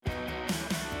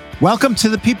Welcome to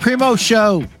the Pete Primo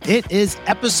Show. It is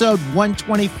episode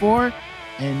 124,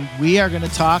 and we are going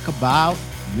to talk about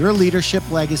your leadership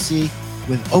legacy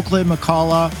with Oakland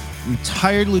McCulloch,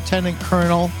 retired lieutenant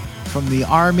colonel from the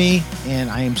Army,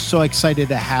 and I am so excited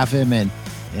to have him, and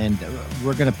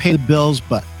we're going to pay the bills,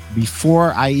 but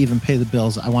before I even pay the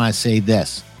bills, I want to say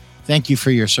this. Thank you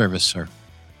for your service, sir.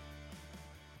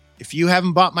 If you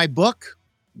haven't bought my book,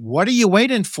 what are you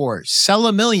waiting for? Sell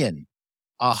a million.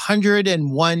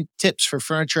 101 tips for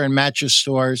furniture and mattress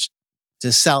stores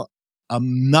to sell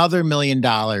another $1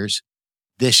 million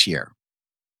this year.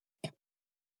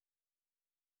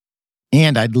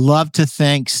 And I'd love to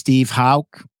thank Steve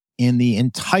Hauk and the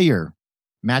entire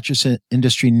Mattress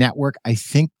Industry Network. I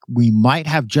think we might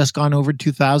have just gone over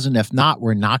 2,000. If not,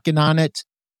 we're knocking on it.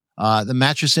 The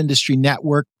Mattress Industry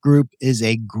Network group is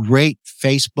a great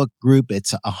Facebook group.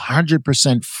 It's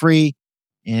 100% free.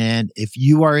 And if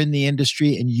you are in the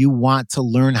industry and you want to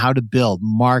learn how to build,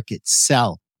 market,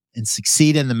 sell, and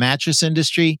succeed in the mattress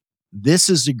industry, this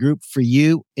is the group for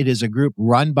you. It is a group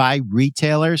run by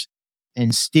retailers.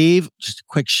 And Steve, just a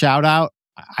quick shout out.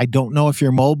 I don't know if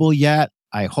you're mobile yet.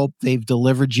 I hope they've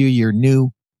delivered you your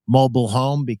new mobile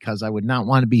home, because I would not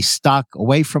want to be stuck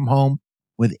away from home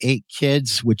with 8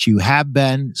 kids, which you have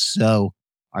been. So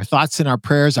our thoughts and our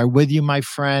prayers are with you, my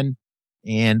friend.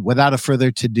 And without a further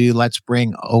ado, let's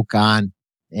bring Oak on.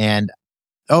 And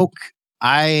Oak,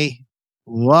 I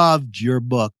loved your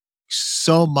book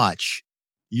so much.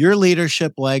 Your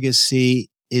leadership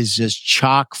legacy is just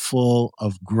chock full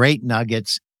of great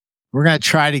nuggets. We're going to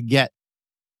try to get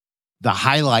the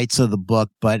highlights of the book,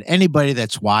 but anybody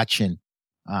that's watching,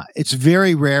 it's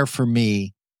very rare for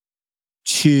me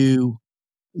to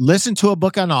listen to a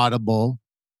book on Audible,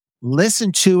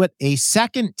 listen to it a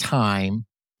second time,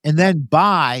 and then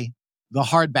buy the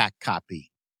hardback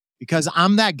copy, because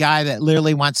I'm that guy that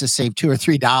literally wants to save $2 or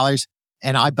 $3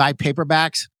 and I buy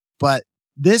paperbacks. But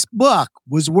this book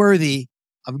was worthy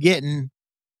of getting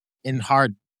in a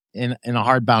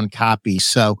hardbound copy.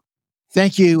 So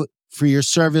thank you for your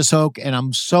service, Oak. And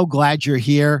I'm so glad you're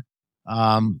here.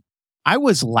 I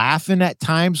was laughing at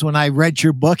times when I read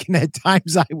your book, and at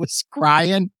times I was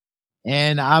crying.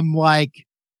 And I'm like,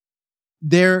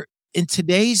 in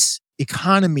today's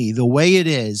economy, the way it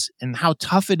is and how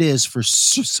tough it is for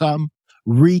some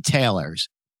retailers,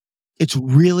 it's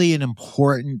really an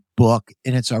important book,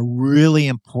 and it's a really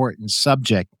important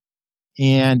subject.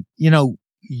 And,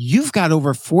 you've got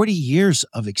over 40 years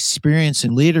of experience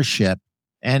in leadership,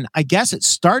 and I guess it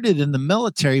started in the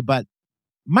military, but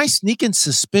my sneaking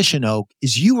suspicion, Oak,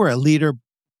 is you were a leader.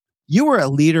 You were a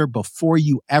leader before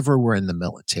you ever were in the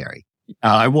military.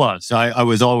 I was. I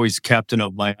was always captain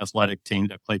of my athletic team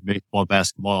that played baseball,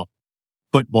 basketball,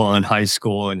 football in high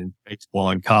school, and baseball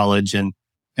in college. And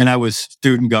I was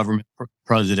student government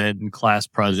president and class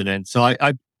president. So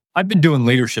I've been doing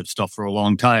leadership stuff for a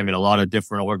long time in a lot of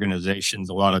different organizations,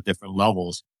 a lot of different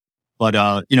levels. But,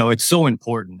 it's so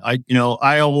important.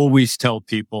 I always tell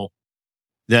people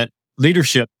that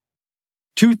leadership,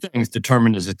 2 things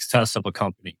determine the success of a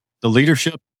company: the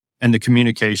leadership and the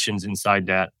communications inside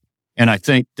that. And I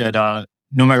think that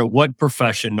no matter what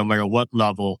profession, no matter what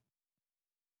level,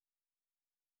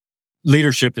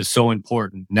 leadership is so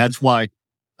important. And that's why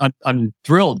I'm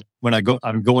thrilled when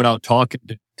I'm going out talking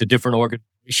to different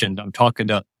organizations. I'm talking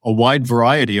to a wide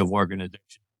variety of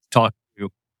organizations. I've talked to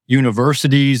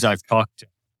universities. I've talked to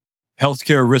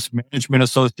healthcare risk management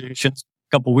associations.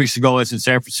 A couple of weeks ago, I was in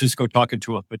San Francisco talking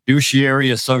to a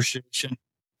fiduciary association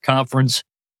conference,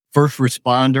 first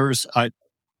responders,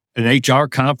 an HR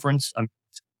conference,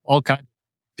 all kinds of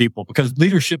people, because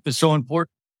leadership is so important.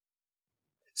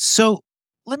 So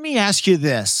let me ask you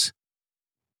this.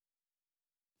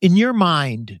 In your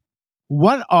mind,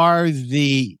 what are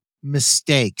the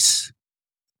mistakes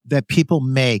that people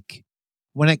make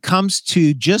when it comes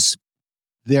to just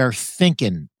their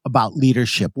thinking about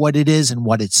leadership, what it is and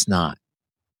what it's not?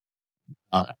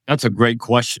 That's a great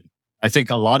question. I think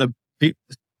a lot of people,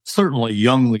 certainly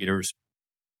young leaders,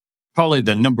 probably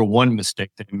the number one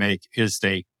mistake they make is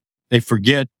they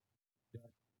forget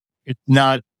it's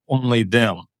not only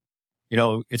them.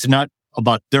 It's not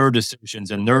about their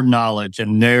decisions and their knowledge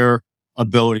and their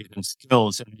abilities and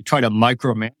skills, and they try to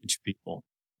micromanage people.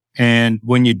 And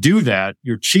when you do that,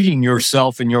 you're cheating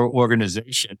yourself and your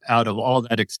organization out of all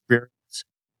that experience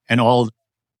and all the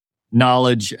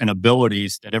knowledge and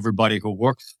abilities that everybody who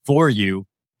works for you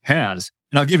has.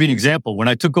 And I'll give you an example. When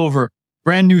I took over,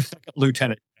 brand new second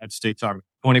lieutenant in the United States Army,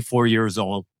 24 years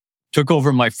old, took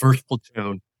over my first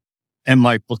platoon, and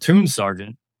my platoon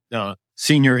sergeant, the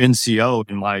senior NCO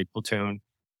in my platoon,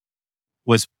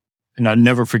 was And I'll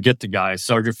never forget the guy,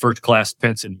 Sergeant First Class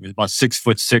Pinson. He was about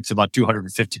 6'6", about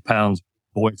 250 pounds,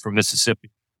 boy from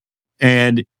Mississippi.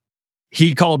 And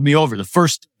he called me over. The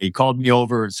first day, he called me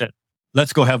over and said,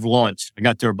 let's go have lunch. I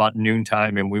got there about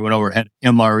noontime and we went over, had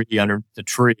MRE under the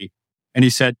tree. And he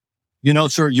said, you know,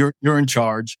 sir, you're in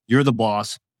charge. You're the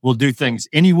boss. We'll do things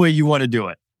any way you want to do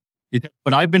it. He said,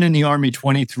 but I've been in the Army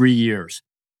 23 years.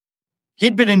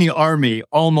 He'd been in the Army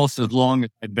almost as long as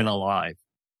I'd been alive.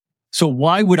 So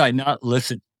why would I not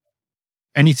listen?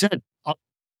 And he said,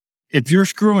 if you're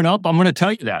screwing up, I'm going to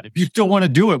tell you that. If you still want to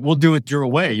do it, we'll do it your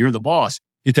way. You're the boss.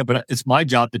 He said, but it's my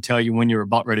job to tell you when you're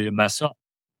about ready to mess up.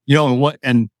 You know,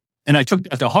 and I took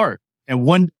that to heart.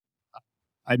 And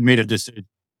I made a decision.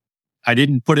 I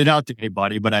didn't put it out to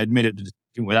anybody, but I made a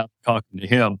decision without talking to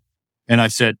him. And I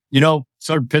said, you know,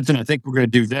 Sergeant Pinson, I think we're going to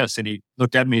do this. And he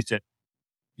looked at me and said,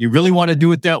 you really want to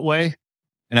do it that way?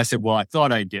 And I said, well, I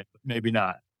thought I did, but maybe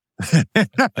not.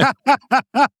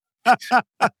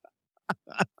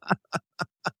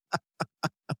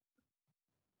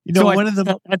 You know,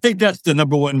 so I think that's the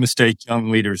number one mistake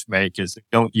young leaders make is they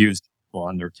don't use people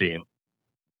on their team.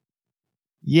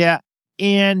 Yeah.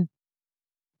 And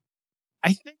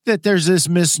I think that there's this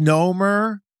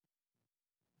misnomer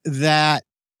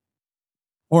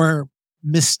or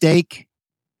mistake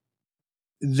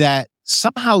that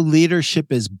somehow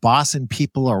leadership is bossing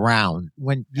people around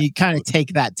when you kind of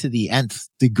take that to the nth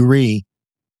degree.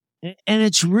 And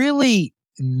it's really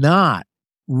not.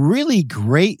 Really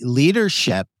great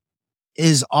leadership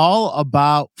is all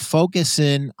about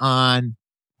focusing on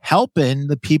helping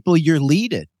the people you're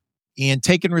leading and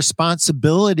taking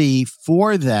responsibility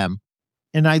for them.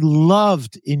 And I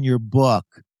loved in your book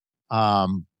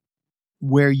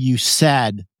where you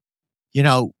said, you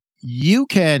know, you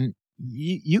can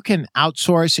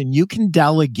outsource and you can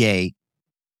delegate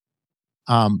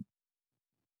a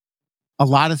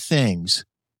lot of things,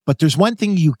 but there's one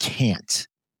thing you can't.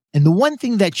 And the one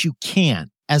thing that you can't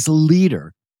as a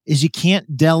leader is you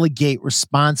can't delegate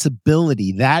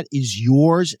responsibility. That is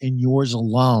yours and yours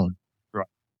alone. Right.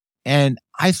 And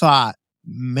I thought,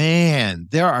 man,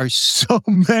 there are so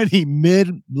many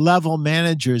mid-level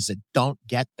managers that don't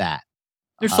get that.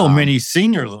 There's so many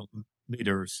senior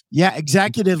leaders. Yeah,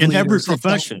 executive in leaders. every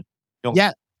profession.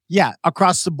 Yeah,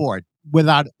 across the board,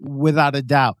 without a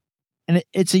doubt. And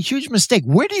it's a huge mistake.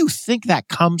 Where do you think that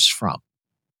comes from?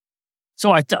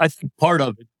 So I think part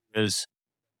of it is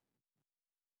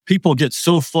people get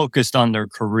so focused on their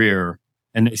career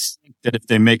and they think that if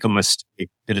they make a mistake,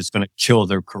 that it's going to kill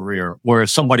their career.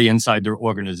 Whereas somebody inside their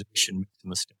organization makes a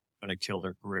mistake, it's going to kill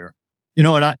their career. You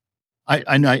know, and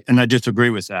I disagree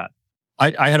with that.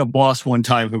 I had a boss one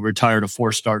time who retired a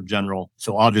 4-star general,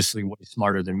 so obviously way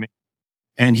smarter than me.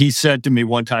 And he said to me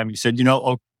one time, he said, you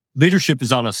know, leadership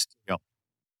is on a scale.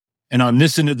 And on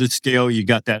this end of the scale, you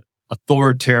got that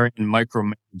authoritarian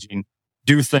micromanaging,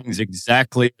 do things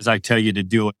exactly as I tell you to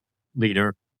do it,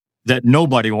 leader, that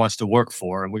nobody wants to work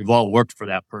for. And we've all worked for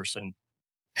that person,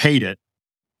 hate it.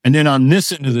 And then on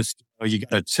this end of the scale, you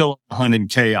got Attila the Hun and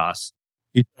chaos.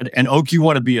 He said, and Oak, you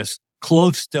want to be as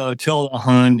close to Attila the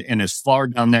Hun and as far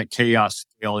down that chaos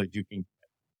scale as you can get.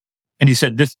 And he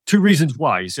said, there's 2 reasons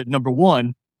why. He said, number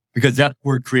one, because that's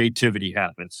where creativity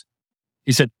happens.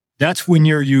 He said, that's when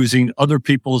you're using other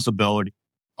people's ability,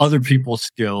 other people's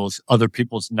skills, other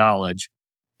people's knowledge,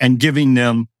 and giving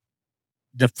them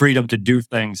the freedom to do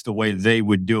things the way they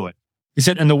would do it. He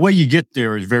said, and the way you get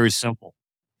there is very simple.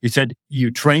 He said,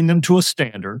 you train them to a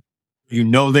standard. You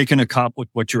know they can accomplish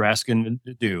what you're asking them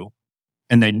to do.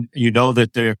 And you know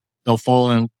that they'll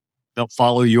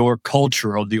follow your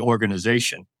culture of the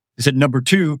organization. He said, number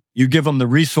 2, you give them the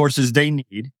resources they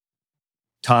need,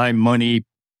 time, money,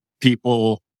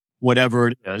 people, whatever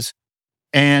it is.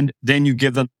 And then you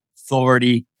give them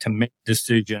authority to make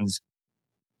decisions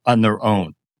on their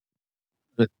own.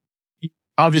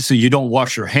 Obviously, you don't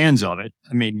wash your hands of it.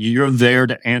 I mean, you're there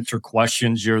to answer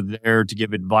questions. You're there to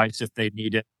give advice if they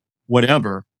need it,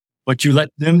 whatever. But you let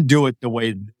them do it the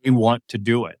way they want to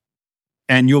do it.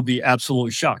 And you'll be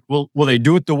absolutely shocked. Will they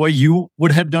do it the way you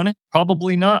would have done it?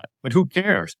 Probably not. But who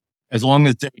cares? As long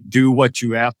as they do what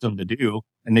you ask them to do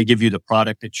and they give you the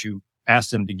product that you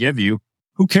asked them to give you,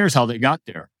 who cares how they got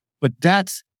there? But I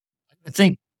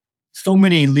think so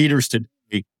many leaders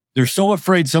today, they're so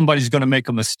afraid somebody's going to make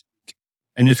a mistake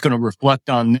and it's going to reflect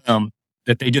on them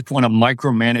that they just want to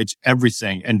micromanage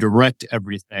everything and direct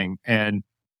everything. And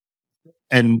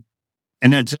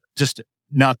that's just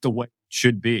not the way it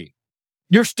should be.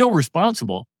 You're still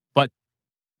responsible, but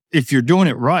if you're doing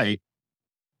it right,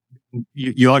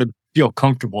 you ought to feel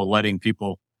comfortable letting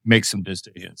people make some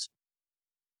decisions.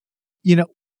 You know,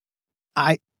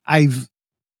 I've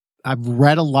I've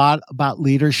read a lot about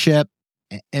leadership,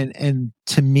 and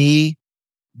to me,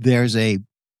 there's a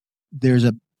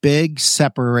big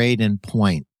separating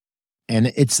point,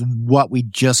 and it's what we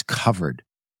just covered.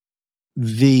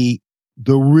 The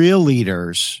real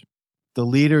leaders, the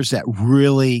leaders that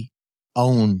really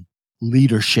own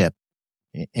leadership,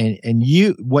 and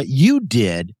what you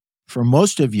did for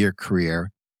most of your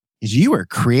career is you were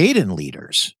creating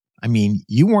leaders. I mean,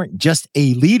 you weren't just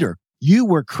a leader, you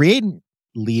were creating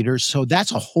leaders. So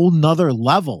that's a whole nother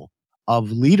level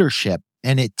of leadership.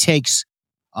 And it takes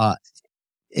a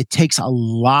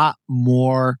lot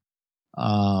more,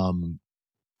 a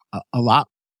lot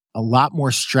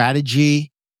more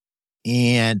strategy,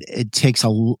 and it takes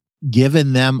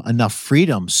giving them enough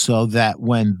freedom so that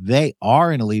when they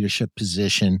are in a leadership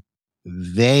position,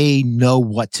 they know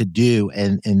what to do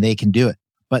and they can do it.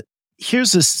 But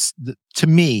here's this, to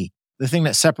me, the thing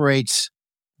that separates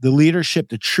the leadership,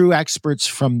 the true experts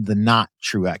from the not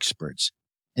true experts.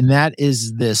 And that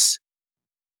is this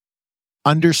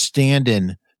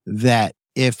understanding that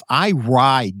if I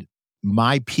ride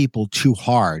my people too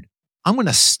hard, I'm going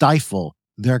to stifle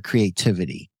their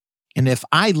creativity. And if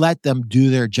I let them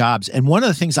do their jobs, and one of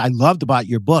the things I loved about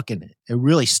your book, and it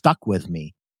really stuck with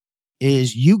me,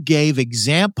 is you gave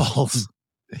examples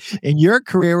in your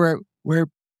career where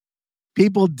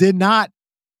people did not,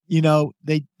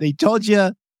 they told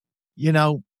you,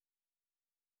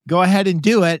 go ahead and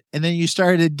do it. And then you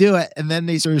started to do it. And then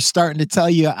they sort of starting to tell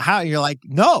you how. You're like,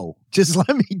 no, just let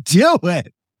me do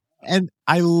it. And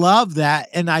I love that.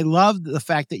 And I love the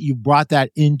fact that you brought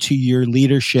that into your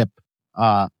leadership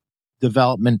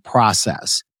development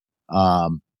process,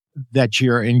 that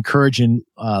you're encouraging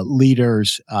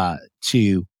leaders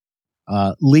to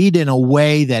lead in a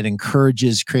way that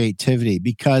encourages creativity.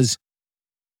 Because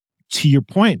to your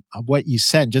point of what you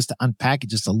said, just to unpack it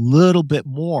just a little bit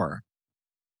more,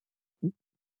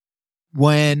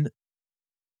 when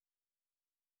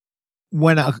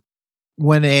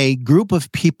a group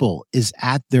of people is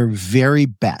at their very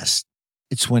best,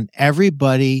 it's when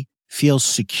everybody feels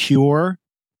secure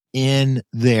in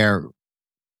their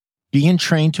being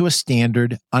trained to a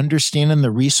standard, understanding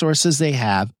the resources they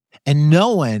have, and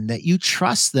knowing that you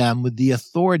trust them with the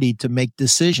authority to make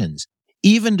decisions,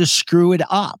 even to screw it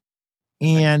up.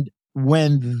 And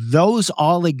when those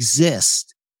all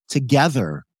exist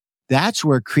together, that's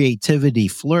where creativity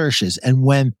flourishes. And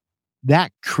when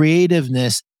that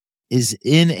creativeness is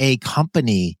in a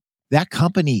company, that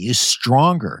company is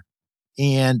stronger.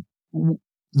 And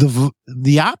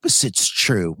the opposite's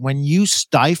true. When you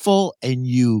stifle and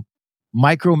you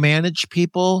micromanage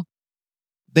people,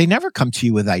 they never come to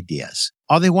you with ideas.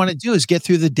 All they want to do is get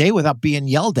through the day without being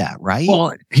yelled at, right?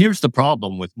 Well, here's the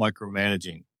problem with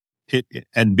micromanaging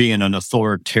and being an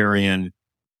authoritarian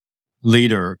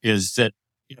leader is that,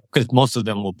 because most of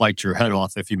them will bite your head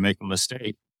off if you make a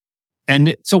mistake.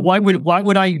 And so why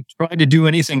would I try to do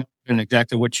anything in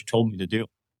exactly what you told me to do?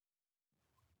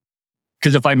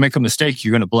 Because if I make a mistake,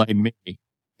 you're going to blame me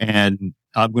and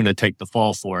I'm going to take the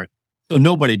fall for it. So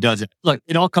nobody does it. Look,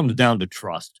 it all comes down to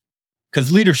trust,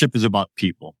 because leadership is about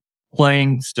people.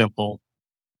 Plain, simple.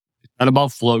 It's not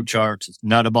about flow charts. It's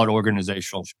not about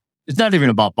organizational. It's not even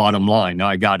about bottom line. Now,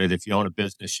 I got it. If you own a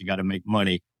business, you got to make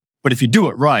money. But if you do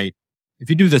it right, if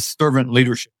you do this servant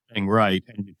leadership thing right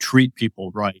and you treat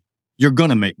people right, you're going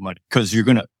to make money, because you're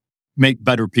going to make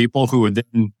better people who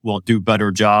then will do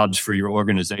better jobs for your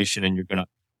organization, and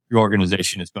your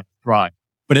organization is going to thrive.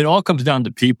 But it all comes down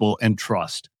to people and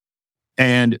trust.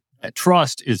 And that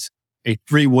trust is a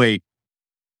three-way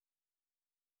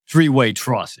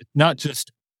trust. It's not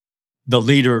just the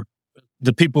leader,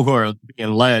 the people who are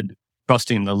being led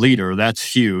trusting the leader.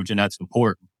 That's huge and that's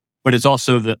important. But it's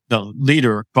also the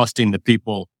leader trusting the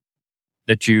people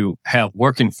that you have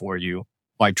working for you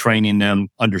by training them,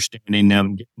 understanding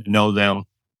them, getting to know them.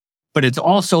 But it's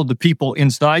also the people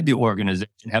inside the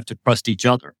organization have to trust each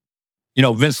other.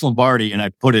 Vince Lombardi, and I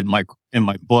put it in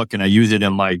my book and I use it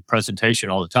in my presentation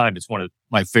all the time. It's one of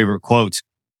my favorite quotes.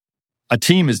 A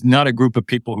team is not a group of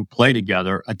people who play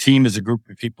together. A team is a group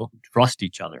of people who trust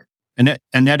each other. And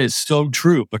that is so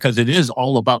true, because it is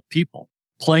all about people.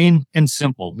 Plain and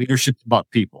simple. Leadership's about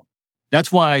people.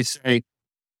 That's why I say,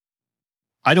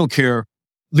 I don't care.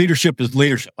 Leadership is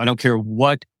leadership. I don't care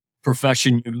what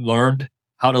profession you learned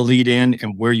how to lead in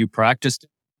and where you practiced it.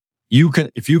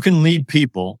 If you can lead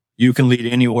people, you can lead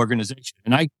any organization.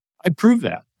 And I proved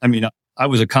that. I mean, I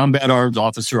was a combat arms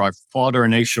officer. I fought our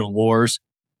national wars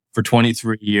for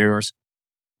 23 years.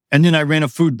 And then I ran a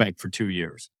food bank for 2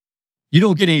 years. You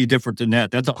don't get any different than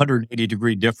that. That's a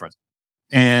 180-degree difference.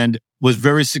 And was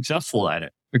very successful at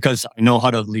it because I know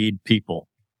how to lead people.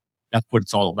 That's what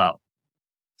it's all about.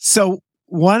 So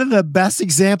one of the best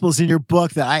examples in your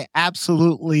book that I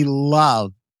absolutely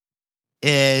love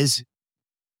is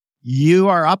you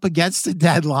are up against a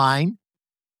deadline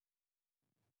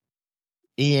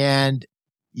and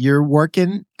you're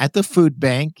working at the food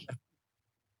bank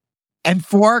and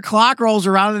 4:00 rolls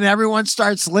around and everyone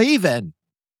starts leaving.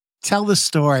 Tell the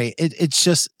story.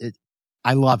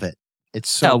 I love it. It's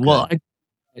so good. Well,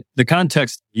 the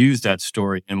context used that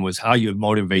story and was how you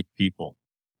motivate people.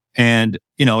 And,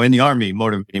 in the Army,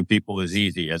 motivating people is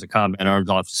easy. As a combat arms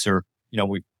officer,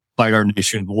 we fight our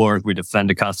nation's wars. We defend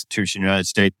the Constitution of the United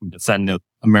States. We defend the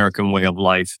American way of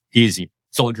life. Easy.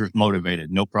 Soldiers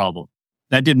motivated. No problem.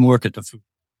 That didn't work at the food.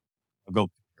 I'll go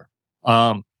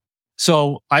there.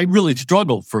 So I really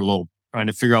struggled for a little, trying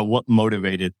to figure out what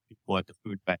motivated people at the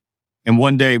food bank. And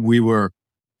one day we were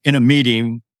in a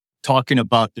meeting talking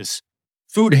about this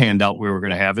food handout we were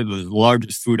going to have. It was the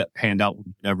largest food handout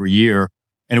every year.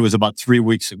 And it was about 3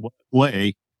 weeks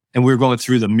away. And we were going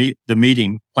through the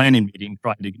planning meeting,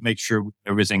 trying to make sure we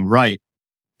did everything right.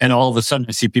 And all of a sudden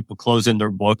I see people closing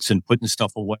their books and putting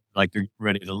stuff away like they're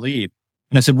ready to leave.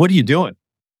 And I said, "What are you doing?"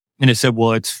 And they said,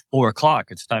 "Well, it's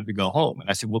 4:00. It's time to go home." And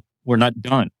I said, "Well, we're not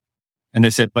done." And they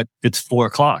said, "But it's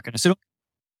 4:00. And I said, "Okay,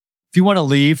 if you want to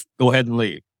leave, go ahead and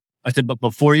leave." I said, "But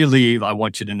before you leave, I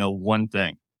want you to know one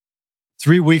thing.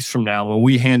 3 weeks from now, when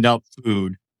we hand out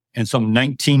food and some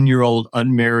 19-year-old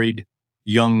unmarried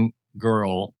young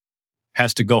girl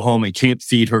has to go home and can't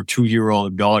feed her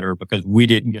 2-year-old daughter because we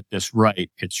didn't get this right,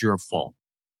 it's your fault."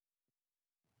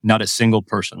 Not a single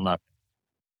person left.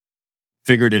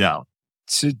 Figured it out.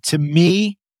 To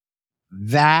me,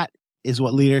 that is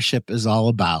what leadership is all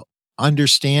about.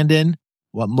 Understanding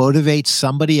what motivates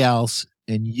somebody else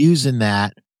and using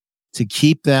that to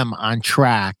keep them on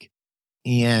track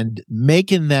and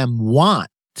making them want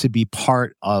to be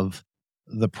part of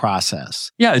the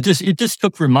process. Yeah, it just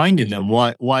took reminding them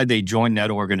why they joined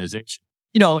that organization.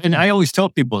 And I always tell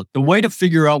people the way to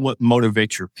figure out what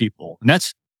motivates your people, and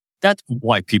that's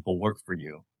why people work for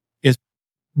you, is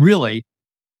really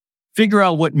figure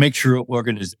out what makes your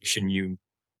organization unique,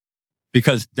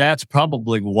 because that's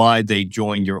probably why they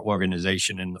joined your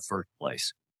organization in the first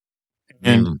place.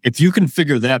 And if you can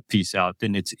figure that piece out,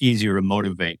 then it's easier to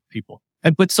motivate people.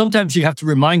 But sometimes you have to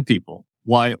remind people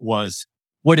what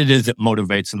it is that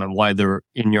motivates them and why they're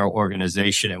in your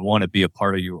organization and want to be a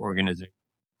part of your organization.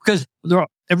 Because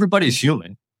everybody's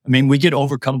human. I mean, we get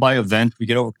overcome by events. We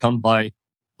get overcome by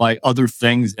other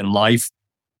things in life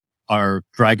are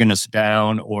dragging us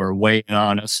down or weighing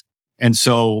on us. And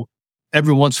so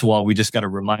every once in a while, we just got to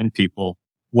remind people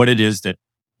what it is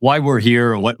why we're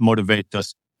here and what motivates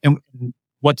us and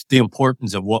what's the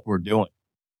importance of what we're doing.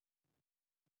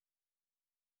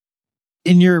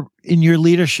 In your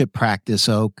leadership practice,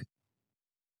 Oak,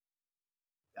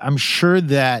 I'm sure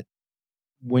that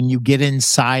when you get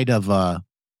inside of a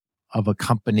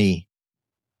company,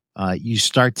 you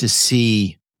start to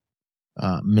see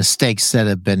mistakes that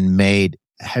have been made.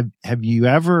 Have you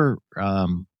ever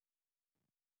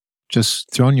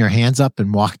just thrown your hands up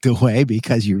and walked away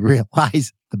because you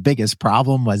realize the biggest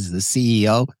problem was the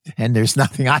CEO and there's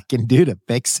nothing I can do to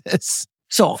fix this?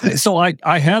 So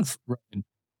I have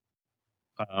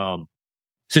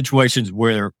situations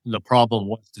where the problem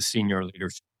was the senior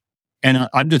leadership, and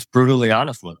I'm just brutally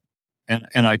honest with them,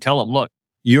 and I tell them, "Look,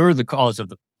 you're the cause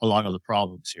of a lot of the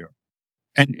problems here,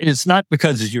 and it's not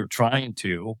because you're trying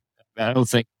to. I don't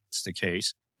think it's the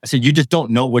case." I said, "You just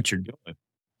don't know what you're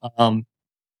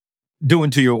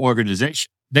doing to your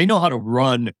organization. They know how to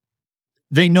run.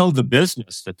 They know the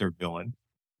business that they're doing.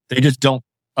 They just don't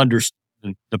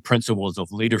understand the principles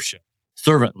of leadership,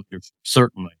 servant leadership,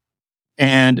 certainly.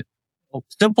 And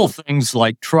simple things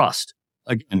like trust.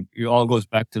 Again, it all goes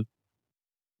back to,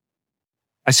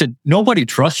 I said, nobody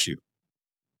trusts you."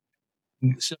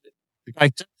 So the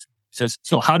guy says,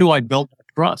 "So how do I build that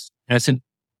trust?" And I said,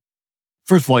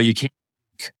 first of all, you can't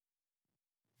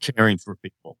caring for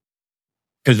people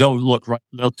because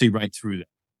they'll see right through that.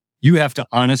 You have to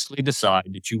honestly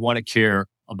decide that you want to care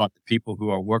about the people who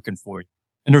are working for you.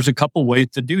 And there's a couple ways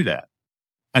to do that.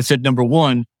 I said, number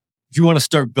one, if you want to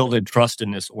start building trust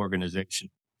in this organization,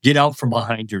 get out from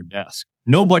behind your desk.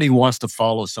 Nobody wants to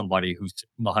follow somebody who's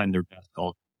sitting behind their desk.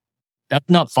 That's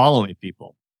not following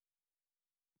people.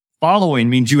 Following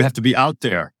means you have to be out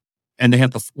there and they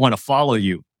have to want to follow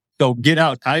you. So get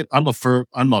out.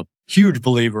 I'm a huge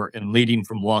believer in leading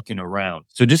from walking around.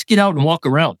 So just get out and walk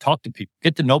around, talk to people,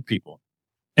 get to know people.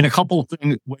 And a couple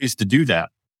of ways to do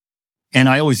that. And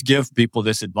I always give people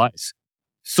this advice,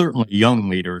 certainly young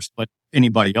leaders, but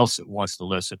anybody else that wants to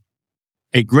listen.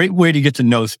 A great way to get to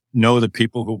know the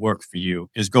people who work for you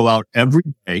is go out every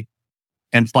day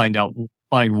and find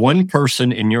one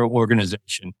person in your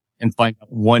organization and find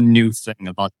out one new thing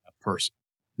about that person.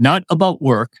 Not about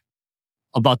work,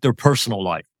 about their personal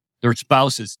life, their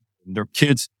spouses, their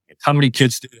kids. How many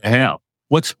kids do they have?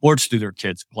 What sports do their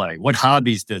kids play? What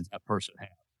hobbies does that person have?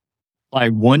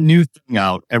 Find one new thing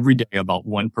out every day about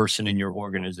one person in your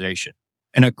organization.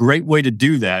 And a great way to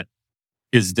do that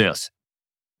is this.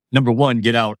 Number one,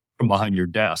 get out from behind your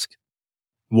desk,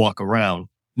 walk around.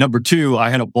 Number two, I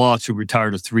had a boss who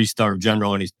retired a 3-star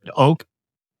general, and he said, Oak,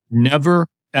 never,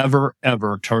 ever,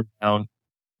 ever turn down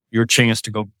your chance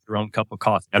to go get your own cup of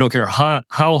coffee. I don't care how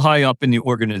high up in the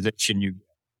organization you get.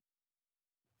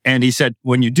 And he said,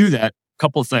 when you do that, a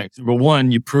couple of things. Number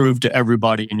one, you prove to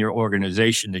everybody in your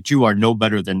organization that you are no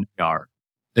better than they are,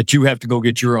 that you have to go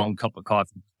get your own cup of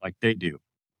coffee like they do.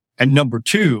 And number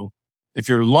two, if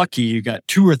you're lucky, you got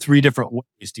 2 or 3 different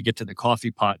ways to get to the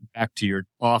coffee pot and back to your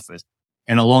office.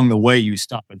 And along the way, you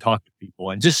stop and talk to people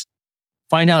and just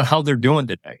find out how they're doing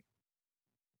today.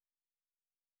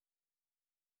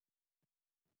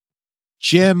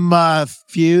 Jim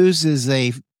Fuse is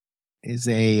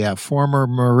a former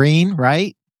Marine,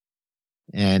 right?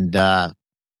 And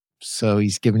so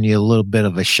he's giving you a little bit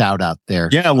of a shout out there.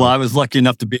 Yeah, well, I was lucky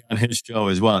enough to be on his show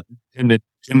as well. Tim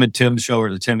and Tim show, or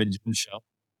the Tim and Jim show.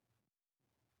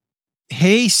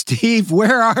 Hey, Steve,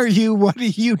 where are you? What are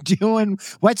you doing?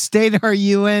 What state are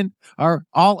you in? Are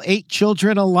all 8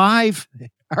 children alive?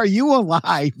 Are you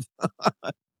alive?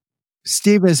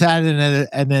 Steve has had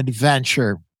an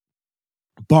adventure,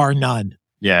 bar none.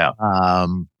 Yeah.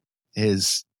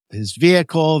 His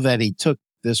vehicle that he took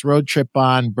this road trip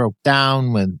on broke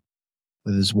down with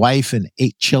his wife and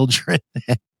 8 children.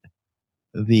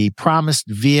 The promised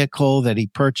vehicle that he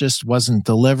purchased wasn't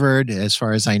delivered, as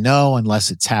far as I know, unless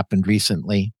it's happened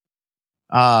recently.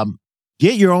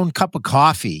 Get your own cup of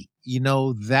coffee. You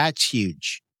know, that's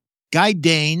huge. Guy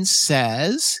Danes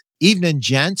says, evening,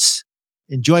 gents.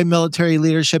 Enjoy military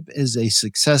leadership is a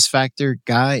success factor.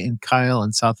 Guy and Kyle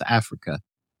in South Africa.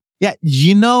 Yeah,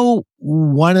 you know,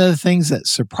 one of the things that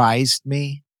surprised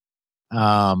me,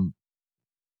 when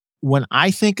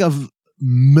I think of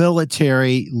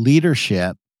military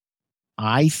leadership,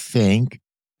 I think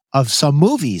of some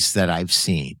movies that I've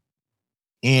seen.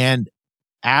 And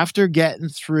after getting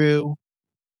through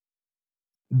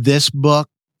this book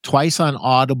twice on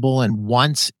Audible and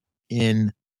once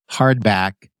in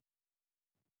hardback,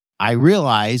 I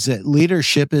realize that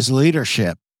leadership is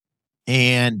leadership,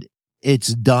 and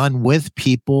it's done with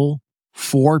people,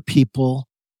 for people.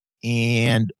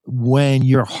 And when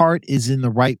your heart is in the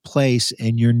right place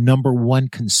and your number one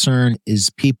concern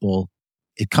is people,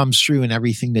 it comes through in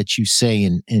everything that you say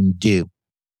and do.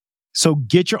 So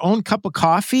get your own cup of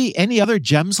coffee. Any other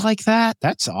gems like that?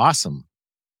 That's awesome.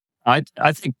 I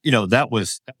think, that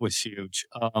was huge.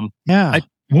 Yeah.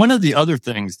 One of the other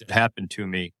things that happened to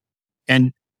me,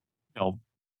 and,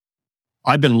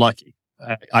 I've been lucky.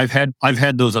 I've had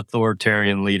those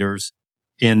authoritarian leaders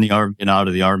in the army and out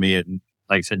of the army. And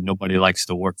like I said, nobody likes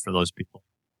to work for those people.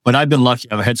 But I've been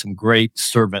lucky. I've had some great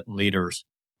servant leaders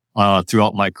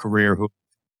throughout my career who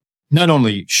not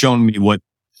only shown me what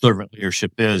servant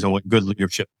leadership is and what good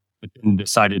leadership, but then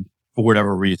decided for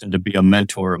whatever reason to be a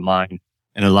mentor of mine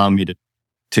and allow me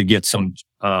to get some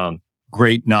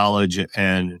great knowledge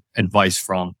and advice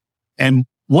from. And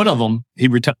one of them, he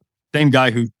retired. Same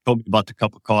guy who told me about the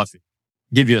cup of coffee.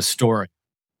 Give you a story.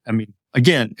 I mean,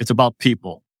 again, it's about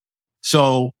people.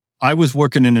 So I was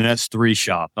working in an S3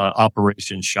 shop,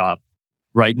 operations shop,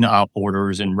 writing op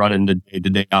orders and running the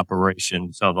day-to-day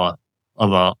operations of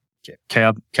a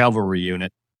cavalry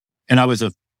unit. And I was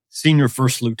a senior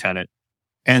first lieutenant.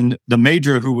 And the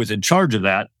major who was in charge of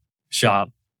that shop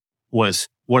was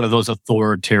one of those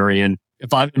authoritarian,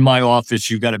 if I'm in my office,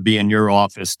 you got to be in your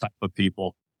office type of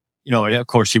people. And of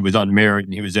course, he was unmarried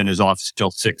and he was in his office till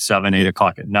 6, 7, 8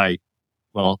 o'clock at night.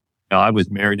 Well, I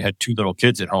was married, had 2 little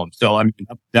kids at home. So, I mean,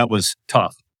 that was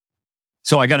tough.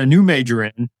 So I got a new major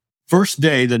in. First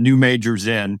day, the new major's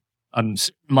in. I'm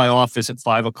sitting in my office at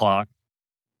 5 o'clock,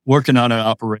 working on an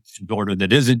operations order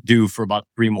that isn't due for about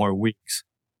 3 more weeks.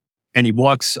 And he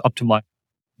walks up to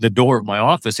the door of my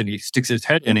office and he sticks his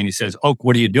head in and he says, Oak,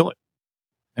 what are you doing?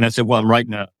 And I said, well,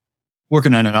 I'm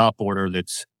working on an op order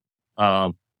that's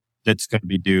going to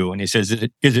be due. And he says,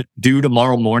 is it due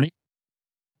tomorrow morning?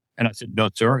 And I said, no,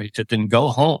 sir. He said, then go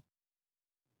home.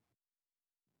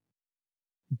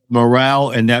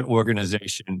 Morale in that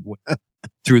organization went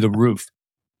through the roof.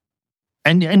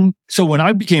 And so when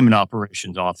I became an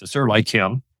operations officer like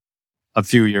him a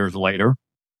few years later,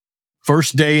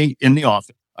 first day in the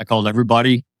office, I called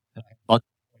everybody About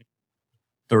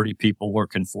 30 people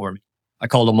working for me. I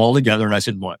called them all together and I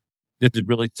said, look, this is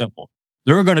really simple.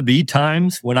 There are going to be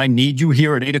times when I need you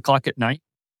here at 8:00 at night,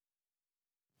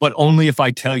 but only if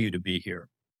I tell you to be here.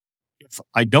 If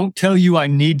I don't tell you I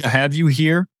need to have you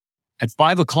here, at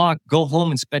 5:00, go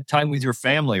home and spend time with your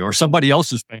family or somebody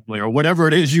else's family or whatever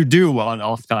it is you do on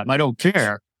off time. I don't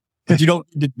care, but you don't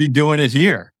need to be doing it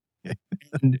here.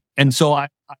 And so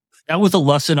that was a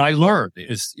lesson I learned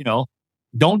is,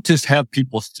 don't just have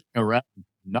people sitting around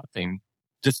nothing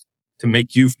just to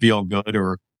make you feel good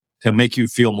or to make you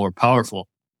feel more powerful.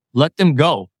 Let them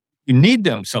go. You need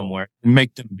them somewhere and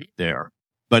make them be there.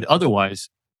 But otherwise,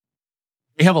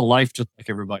 they have a life just like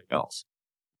everybody else.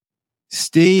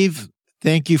 Steve,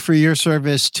 thank you for your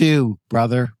service too,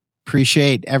 brother.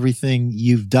 Appreciate everything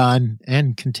you've done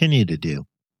and continue to do.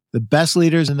 The best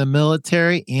leaders in the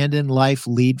military and in life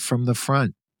lead from the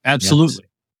front. Absolutely.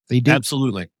 Yes, they do.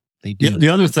 Absolutely. They do. The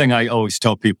other thing I always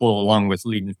tell people, along with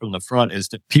leading from the front, is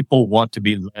that people want to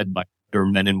be led by better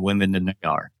men and women than they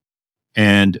are.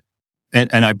 And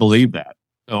I believe that.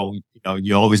 So,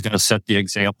 you always got to set the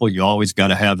example. You always got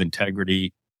to have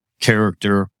integrity,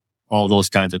 character, all those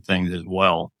kinds of things as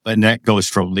well. And that goes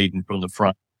from leading from the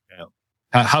front.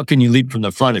 How can you lead from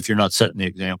the front if you're not setting the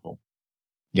example?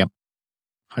 Yep.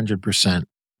 100%.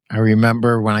 I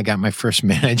remember when I got my first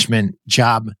management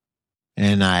job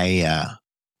and I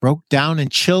broke down in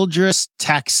Childress,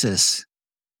 Texas.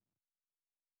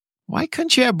 Why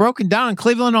couldn't you have broken down in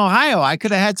Cleveland, Ohio? I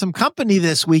could have had some company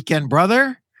this weekend,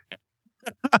 brother.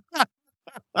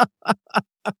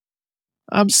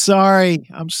 I'm sorry.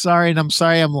 And I'm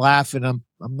sorry I'm laughing. I'm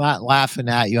not laughing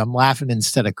at you. I'm laughing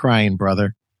instead of crying,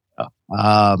 brother.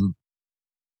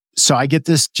 So I get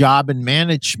this job in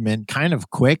management kind of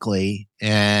quickly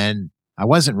and I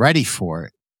wasn't ready for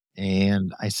it.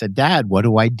 And I said, Dad, what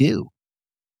do I do?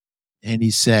 And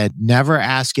he said, never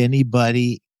ask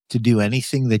anybody to do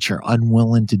anything that you're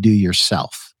unwilling to do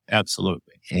yourself.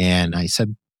 Absolutely. And I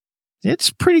said,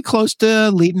 it's pretty close to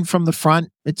leading from the front.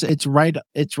 It's right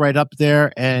up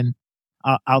there. And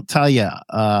I'll tell you,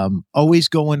 always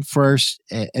going first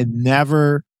and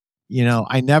never,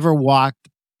 I never walked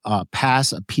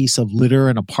past a piece of litter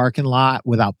in a parking lot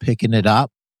without picking it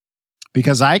up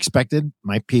because I expected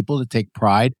my people to take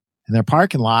pride in their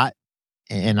parking lot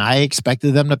and I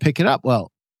expected them to pick it up.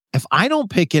 Well, if I don't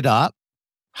pick it up,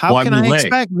 how can I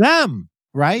expect them?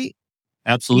 Right?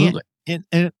 Absolutely.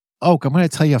 And Oak, I'm going to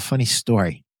tell you a funny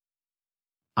story.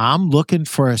 I'm looking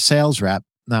for a sales rep.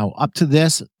 Now, up to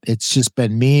this, it's just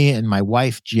been me and my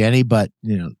wife, Jenny, but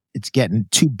it's getting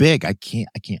too big. I can't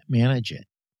manage it.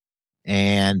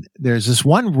 And there's this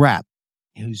one rep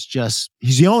who's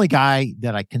he's the only guy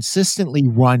that I consistently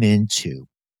run into.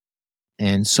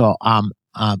 And so,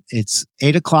 it's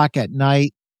 8:00 at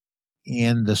night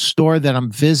and the store that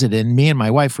I'm visiting, me and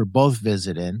my wife were both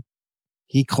visiting.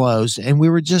 He closed and we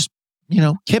were just,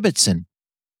 kibitzing.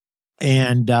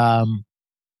 And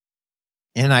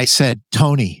I said,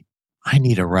 Tony, I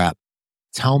need a rep.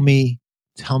 Tell me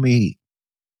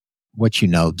what you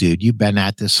know, dude. You've been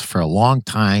at this for a long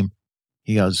time.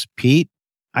 He goes, Pete,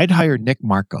 I'd hire Nick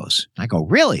Marcos. I go,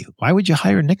 really? Why would you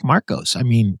hire Nick Marcos? I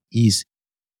mean, he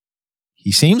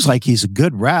seems like he's a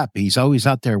good rep. He's always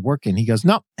out there working. He goes,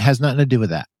 no, it has nothing to do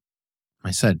with that.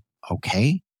 I said,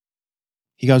 okay.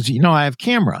 He goes, I have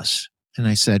cameras. And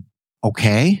I said,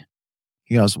 okay.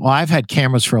 He goes, well, I've had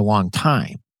cameras for a long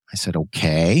time. I said,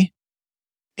 okay.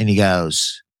 And he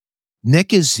goes,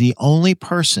 Nick is the only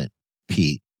person,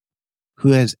 Pete,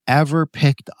 who has ever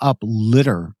picked up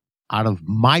litter out of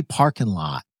my parking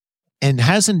lot and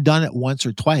hasn't done it once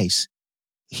or twice.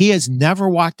 He has never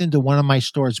walked into one of my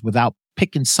stores without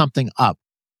picking something up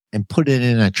and put it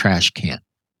in a trash can.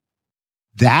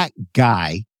 That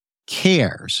guy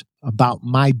cares about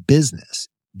my business.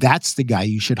 That's the guy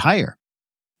you should hire.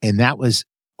 And that was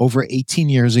over 18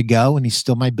 years ago, and he's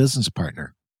still my business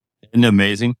partner. Isn't it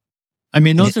amazing? I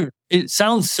mean, it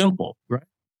sounds simple, right?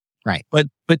 Right. But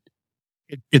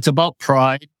it's about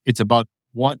pride. It's about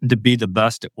wanting to be the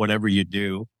best at whatever you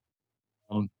do.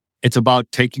 It's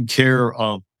about taking care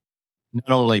of not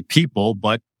only people,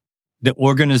 but the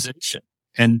organization.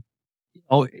 And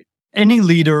any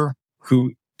leader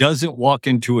who doesn't walk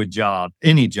into a job,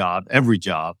 any job, every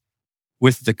job,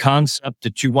 with the concept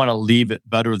that you want to leave it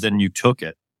better than you took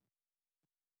it.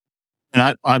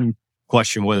 And I'm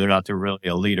questioning whether or not they're really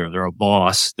a leader. They're a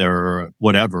boss, they're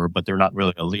whatever, but they're not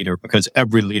really a leader because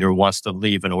every leader wants to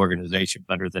leave an organization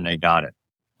better than they got it.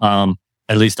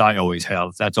 At least I always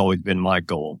have. That's always been my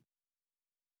goal.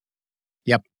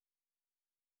 Yep.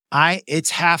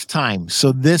 It's halftime.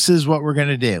 So this is what we're going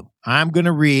to do. I'm going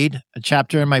to read a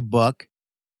chapter in my book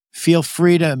Feel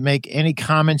free to make any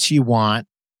comments you want.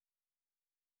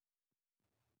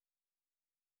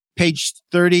 Page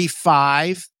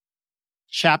 35,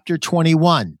 chapter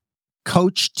 21,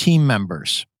 coach team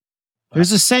members.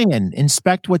 There's a saying,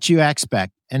 inspect what you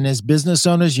expect. And as business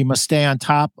owners, you must stay on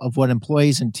top of what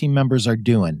employees and team members are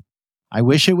doing. I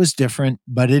wish it was different,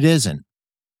 but it isn't.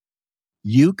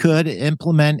 You could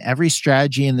implement every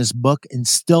strategy in this book and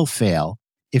still fail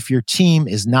if your team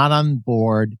is not on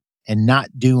board and not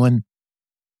doing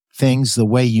things the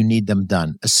way you need them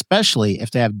done, especially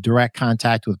if they have direct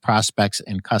contact with prospects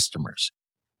and customers.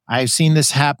 I've seen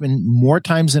this happen more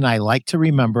times than I like to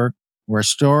remember, where a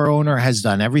store owner has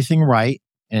done everything right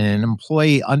and an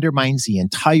employee undermines the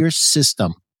entire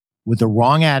system with the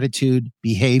wrong attitude,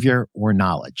 behavior, or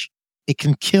knowledge. It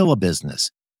can kill a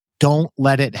business. Don't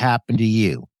let it happen to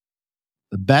you.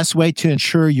 The best way to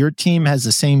ensure your team has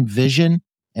the same vision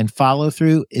and follow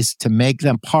through is to make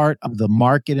them part of the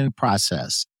marketing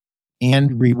process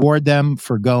and reward them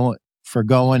for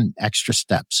going extra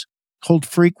steps. Hold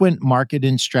frequent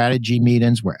marketing strategy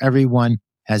meetings where everyone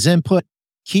has input.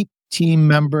 Get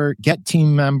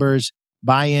team members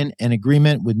buy-in and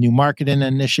agreement with new marketing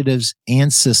initiatives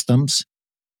and systems.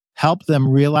 Help them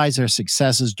realize their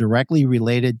success is directly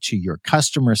related to your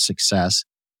customer success.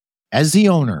 As the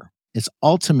owner, it's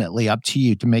ultimately up to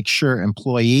you to make sure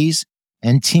employees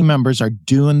and team members are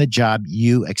doing the job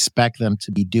you expect them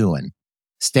to be doing.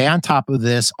 Stay on top of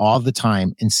this all the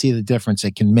time and see the difference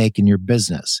it can make in your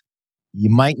business. You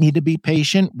might need to be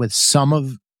patient with some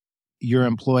of your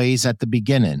employees at the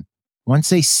beginning. Once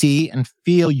they see and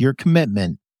feel your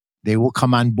commitment, they will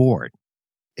come on board.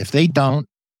 If they don't,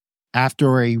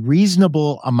 after a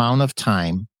reasonable amount of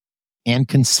time and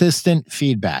consistent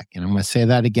feedback, and I'm going to say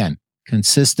that again,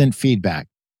 consistent feedback,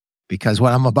 because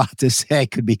what I'm about to say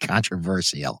could be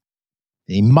controversial.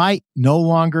 They might no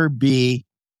longer be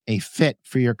a fit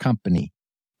for your company.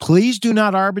 Please do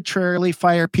not arbitrarily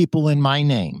fire people in my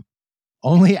name.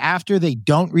 Only after they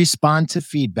don't respond to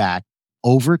feedback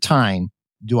over time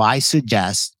do I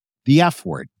suggest the F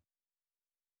word.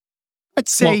 What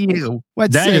say you?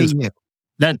 What say you?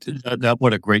 That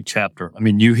what a great chapter. I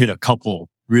mean, you hit a couple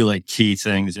really key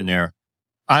things in there.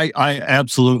 I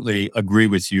absolutely agree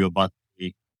with you about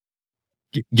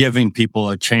giving people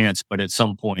a chance, but at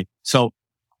some point. So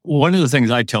one of the things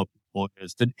I tell people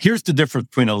is that here's the difference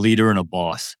between a leader and a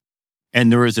boss.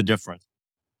 And there is a difference.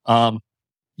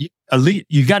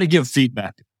 You got to give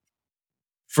feedback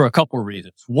for a couple of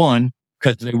reasons. One,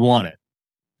 because they want it.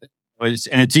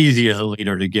 And it's easy as a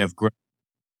leader to give great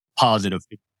positive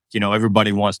feedback. You know,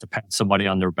 everybody wants to pat somebody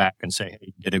on their back and say, hey,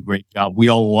 you did a great job. We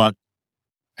all want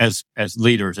as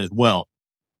leaders as well.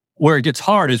 Where it gets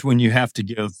hard is when you have to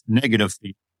give negative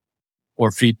feedback or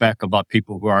feedback about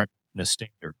people who aren't in a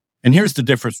standard. And here's the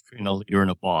difference between a leader and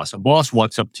a boss. A boss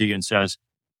walks up to you and says,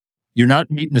 you're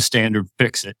not meeting the standard,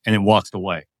 fix it, and then walks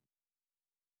away.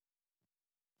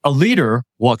 A leader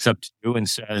walks up to you and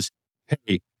says,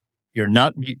 hey, you're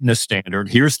not meeting the standard.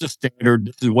 Here's the standard.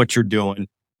 This is what you're doing.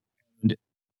 And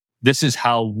this is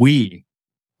how we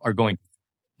are going to,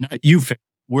 not you fix,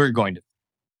 we're going to.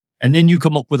 And then you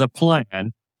come up with a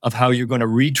plan of how you're going to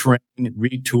retrain,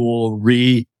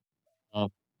 retool,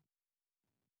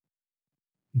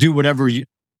 do whatever you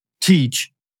teach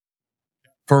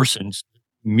persons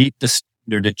meet the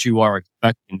standard that you are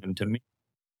expecting them to meet.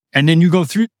 And then you go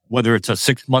through, whether it's a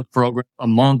 6-month program, a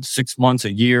month, 6 months,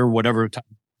 a year, whatever time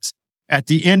it is. At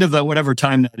the end of that, whatever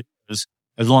time that is,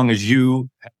 as long as you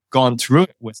have gone through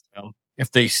it with them,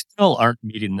 if they still aren't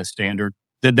meeting the standard,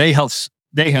 then they have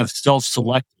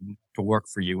self-selected to work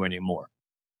for you anymore.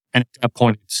 And at that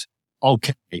point, it's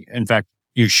okay. In fact,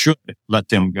 you should let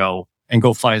them go and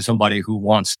go find somebody who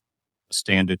wants the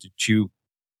standard that you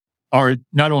are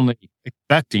not only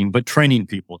expecting, but training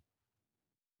people.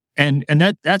 And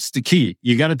that's the key.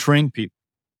 You got to train people.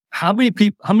 How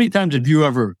many times have you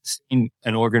ever seen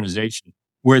an organization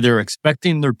where they're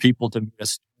expecting their people to meet a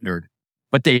standard,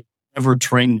 but they never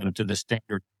train them to the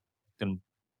standard? I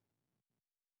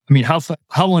mean, how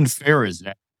unfair is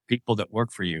that? People that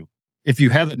work for you, if you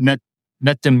haven't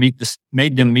made them meet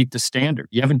the standard,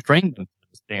 you haven't trained them to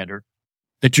the standard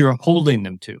that you're holding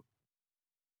them to.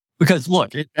 Because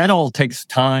look, that all takes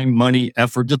time, money,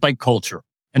 effort, just like culture.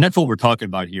 And that's what we're talking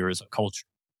about here is a culture.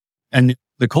 And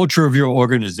the culture of your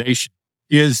organization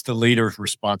is the leader's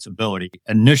responsibility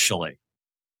initially.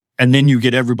 And then you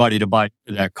get everybody to buy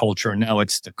into that culture. And now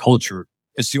it's the culture.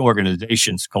 It's the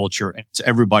organization's culture. And it's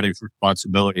everybody's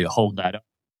responsibility to hold that up.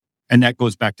 And that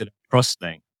goes back to the trust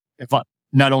thing.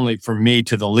 Not only from me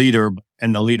to the leader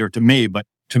and the leader to me, but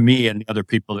to me and the other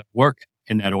people that work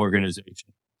in that organization.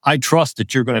 I trust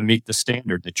that you're going to meet the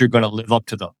standard, that you're going to live up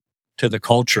to the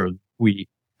culture we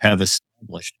have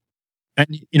established.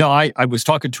 And, I was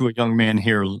talking to a young man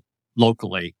here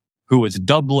locally who was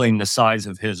doubling the size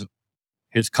of his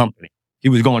company. He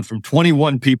was going from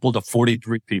 21 people to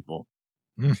 43 people.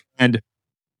 And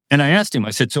I asked him,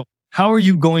 I said, so how are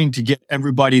you going to get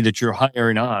everybody that you're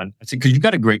hiring on? I said, because you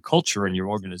got a great culture in your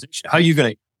organization. How are you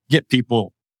going to get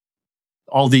people,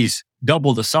 all these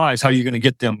double the size? How are you going to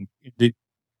get them, get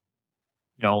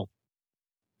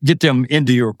them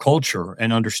into your culture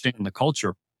and understand the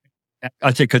culture?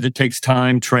 I said, because it takes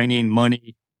time, training,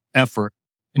 money, effort.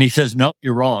 And he says, no,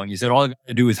 you're wrong. He said, all I got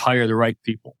to do is hire the right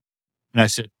people. And I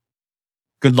said,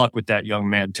 good luck with that, young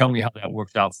man. Tell me how that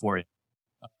worked out for you.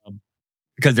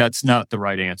 Because that's not the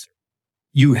right answer.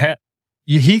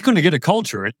 He's going to get a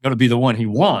culture. It's going to be the one he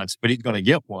wants, but he's going to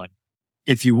get one.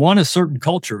 If you want a certain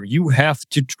culture, you have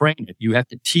to train it. You have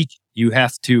to teach it. You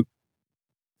have to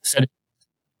set an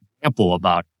example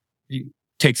about it. It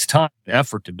takes time and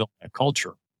effort to build that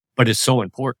culture, but it's so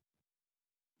important.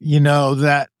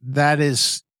 That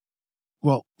is,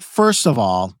 well, first of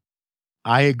all,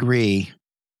 I agree.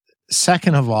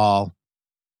 Second of all,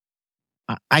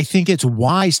 I think it's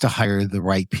wise to hire the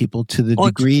right people to the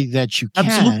degree that you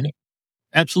can.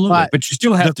 Absolutely. But you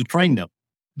still have to train them.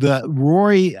 The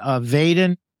Rory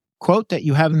Vaden quote that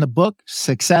you have in the book,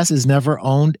 success is never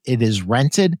owned, it is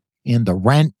rented, and the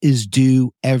rent is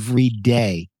due every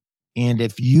day. And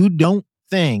if you don't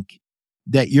think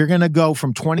that you're going to go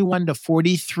from 21 to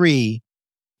 43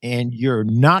 and you're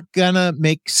not going to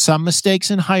make some mistakes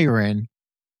in hiring,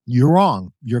 you're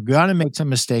wrong. You're going to make some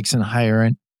mistakes in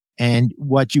hiring. And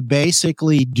what you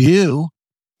basically do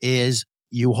is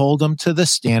you hold them to the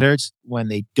standards. When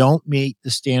they don't meet the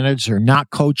standards or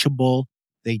not coachable,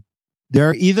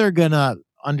 they're either going to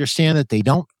understand that they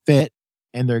don't fit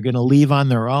and they're going to leave on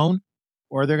their own,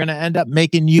 or they're going to end up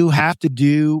making you have to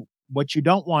do what you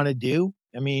don't want to do.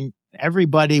 I mean,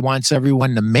 everybody wants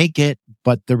everyone to make it,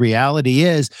 but the reality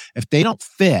is if they don't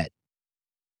fit,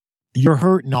 you're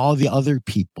hurting all the other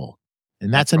people.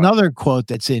 And that's another quote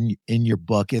that's in your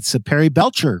book. It's a Perry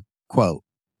Belcher quote,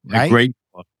 right? A great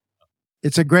quote.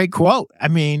 It's a great quote. I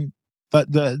mean,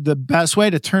 but the best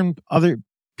way to turn other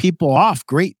people off,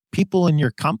 great people in your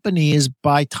company, is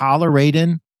by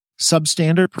tolerating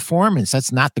substandard performance.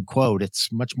 That's not the quote.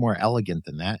 It's much more elegant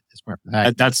than that. It's more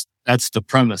that's the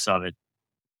premise of it.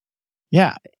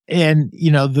 Yeah. And,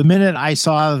 the minute I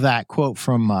saw that quote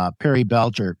from Perry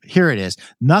Belcher, here it is.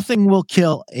 Nothing will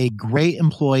kill a great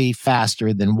employee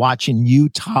faster than watching you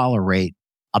tolerate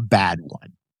a bad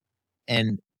one.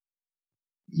 And,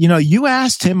 you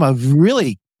asked him a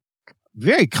really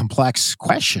very complex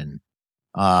question.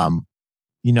 How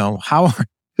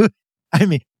I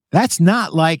mean, that's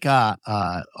not like a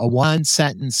one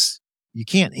sentence. You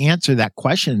can't answer that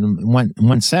question in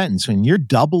one sentence. When you're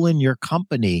doubling your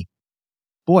company,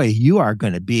 boy, you are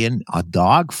going to be in a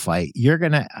dogfight. You're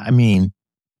going to,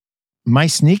 my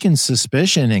sneaking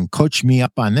suspicion, and coach me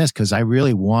up on this because I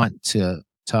really want to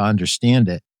understand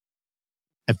it.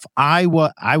 If I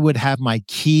would have my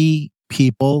key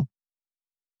people,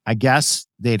 I guess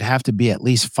they'd have to be at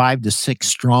least 5 to 6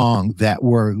 strong that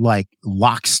were like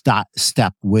lockstep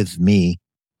with me,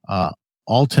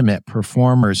 ultimate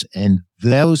performers. And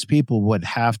those people would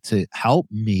have to help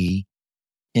me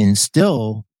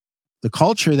instill the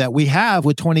culture that we have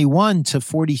with 21 to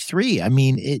 43. I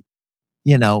mean,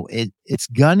 it's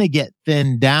gonna get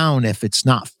thinned down if it's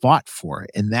not fought for.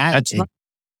 And that's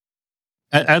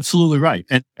absolutely right.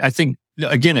 And I think,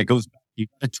 again, it goes back. You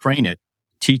got to train it,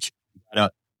 teach it, you got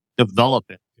to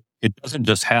develop it. It doesn't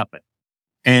just happen.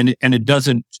 And it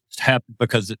doesn't just happen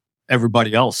because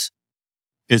everybody else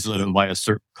is living by a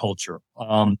certain culture.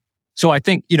 So I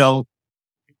think, it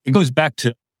goes back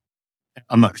to,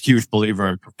 I'm a huge believer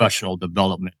in professional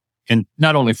development, and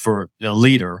not only for the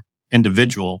leader,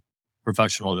 individual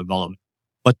professional development,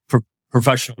 but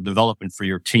professional development for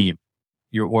your team,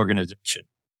 your organization.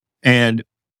 And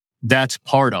that's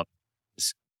part of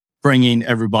it, bringing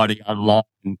everybody online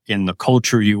in the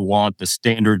culture you want, the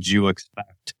standards you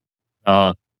expect,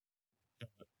 the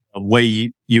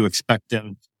way you expect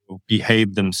them to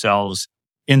behave themselves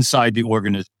inside the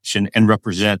organization and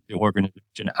represent the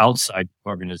organization outside the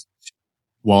organization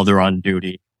while they're on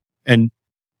duty, and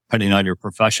depending on your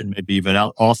profession, maybe even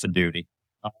off of duty.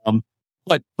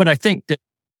 But I think that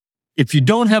if you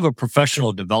don't have a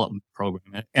professional development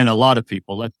program, and a lot of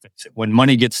people, let's face it, when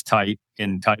money gets tight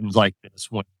in times like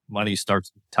this, when money starts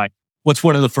to get tight, what's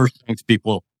one of the first things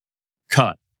people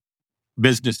cut?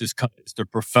 Businesses cut is their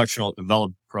professional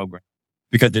development program,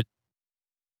 because you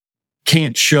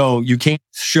can't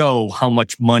show how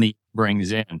much money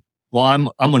brings in. Well, I'm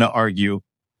going to argue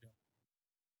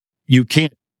you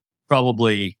can't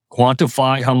probably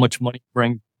quantify how much money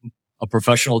brings a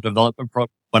professional development program,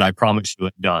 but I promise you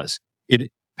it does.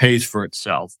 It pays for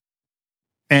itself.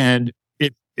 And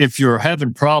if you're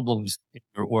having problems in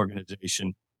your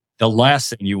organization, the last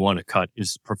thing you want to cut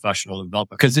is professional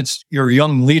development, because it's your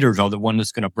young leaders are the one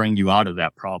that's going to bring you out of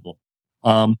that problem.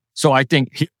 So I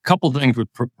think a couple of things with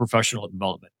professional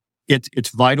development. It's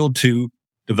vital to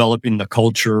developing the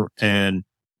culture and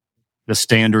the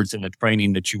standards and the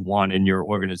training that you want in your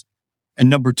organization. And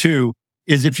number two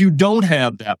is, if you don't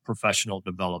have that professional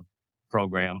development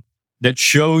program that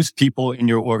shows people in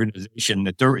your organization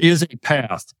that there is a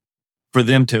path for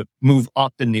them to move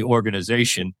up in the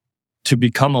organization to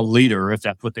become a leader, if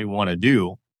that's what they want to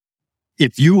do,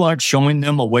 if you aren't showing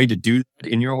them a way to do that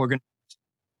in your organization,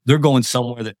 they're going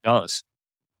somewhere that does.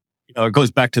 It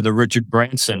goes back to the Richard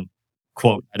Branson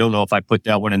quote. I don't know if I put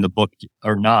that one in the book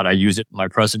or not. I use it in my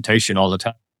presentation all the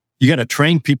time. You got to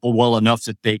train people well enough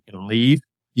that they can leave.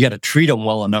 You got to treat them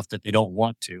well enough that they don't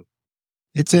want to.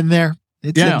 It's in there.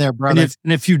 It's in there, brother.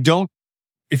 And if you don't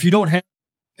have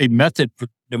a method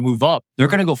to move up, they're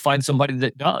going to go find somebody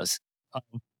that does.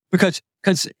 Because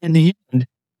in the end,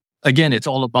 again, it's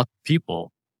all about the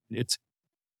people. Let's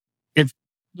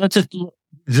just look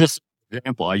at this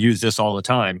example. I use this all the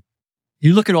time.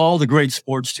 You look at all the great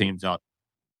sports teams out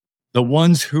there, the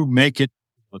ones who make it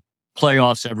to the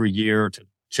playoffs every year, to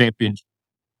champions,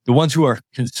 the ones who are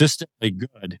consistently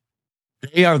good,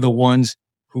 they are the ones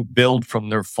who build from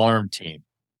their farm team,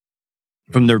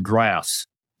 from their drafts.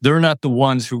 They're not the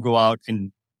ones who go out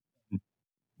and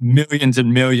millions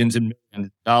and millions and millions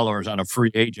of dollars on a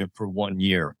free agent for 1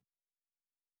 year.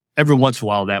 Every once in a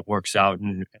while that works out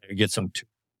and it gets them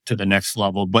to the next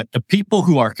level. But the people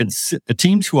who are the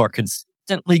teams who are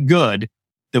consistently good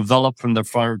develop from the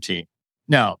farm team.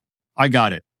 Now, I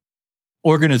got it.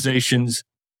 Organizations,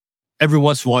 every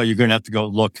once in a while, you're going to have to go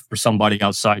look for somebody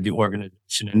outside the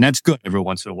organization. And that's good every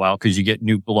once in a while because you get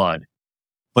new blood.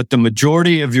 But the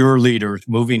majority of your leaders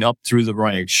moving up through the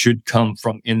ranks should come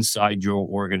from inside your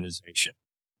organization.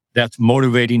 That's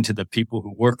motivating to the people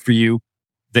who work for you.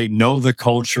 They know the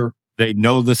culture, they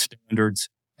know the standards,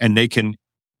 and they can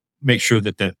make sure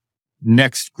that the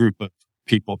next group of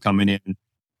people coming in,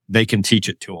 they can teach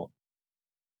it to them.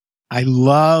 I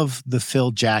love the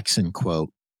Phil Jackson quote.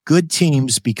 Good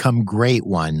teams become great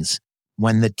ones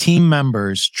when the team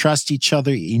members trust each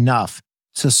other enough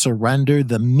to surrender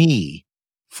the me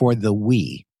for the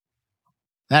we.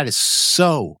 That is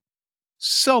so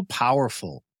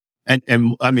powerful. And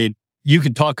I mean, you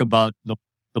could talk about the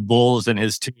Bulls and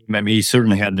his team. I mean, he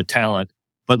certainly had the talent,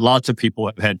 but lots of people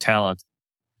have had talent,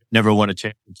 never won a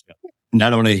championship.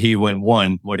 Not only he won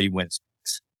one, but he wins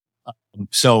six.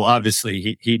 So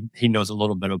obviously he knows a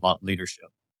little bit about leadership.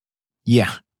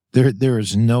 Yeah, there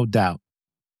is no doubt.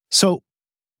 So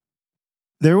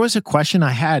there was a question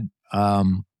I had,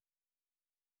 and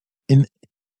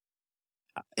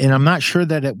I'm not sure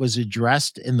that it was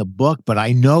addressed in the book, but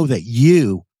I know that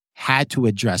you had to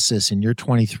address this in your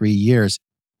 23 years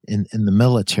in the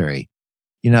military.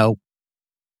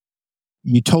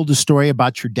 You told a story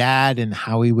about your dad and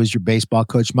how he was your baseball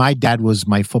coach. My dad was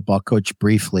my football coach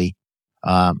briefly.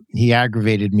 He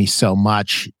aggravated me so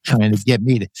much trying to get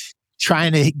me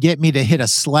to hit a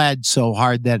sled so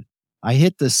hard that I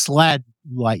hit the sled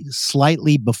like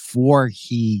slightly before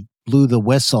he blew the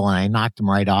whistle and I knocked him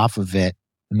right off of it.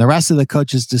 And the rest of the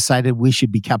coaches decided we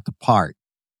should be kept apart.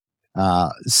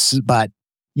 But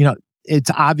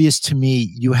it's obvious to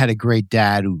me you had a great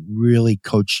dad who really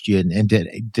coached you and did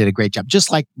a great job.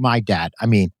 Just like my dad. I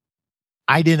mean,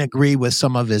 I didn't agree with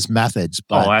some of his methods,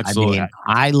 but absolutely.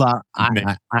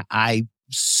 I'm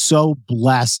so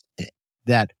blessed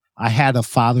that I had a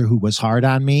father who was hard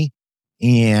on me.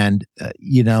 And,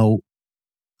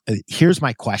 here's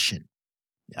my question.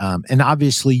 And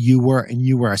obviously you were a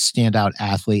standout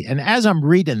athlete. And as I'm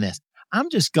reading this, I'm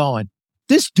just going,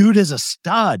 this dude is a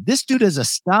stud. This dude is a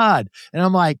stud. And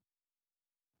I'm like,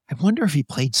 I wonder if he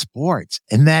played sports.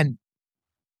 And then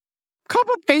a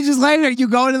couple of pages later, you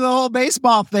go into the whole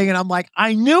baseball thing. And I'm like,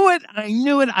 I knew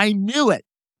it.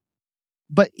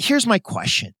 But here's my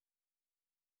question.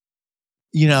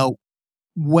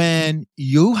 When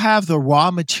you have the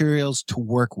raw materials to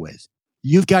work with,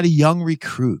 you've got a young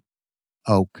recruit,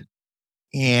 Oak,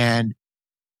 and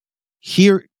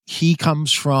here he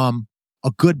comes from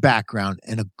a good background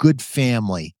and a good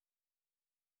family.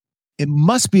 It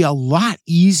must be a lot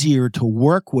easier to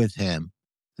work with him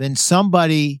than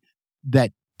somebody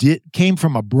that came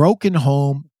from a broken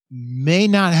home, may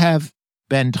not have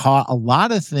been taught a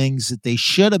lot of things that they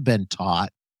should have been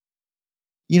taught.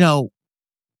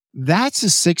 that's a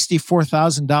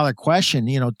 $64,000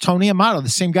 question. Tony Amato, the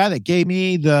same guy that gave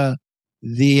me the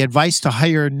advice to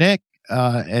hire Nick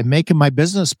and make him my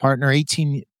business partner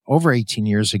over 18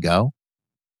 years ago.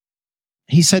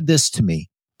 He said this to me,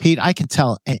 Pete, I can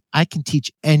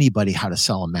teach anybody how to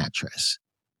sell a mattress.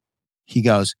 He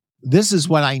goes, this is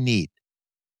what I need.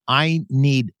 I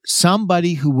need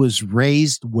somebody who was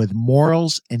raised with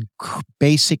morals and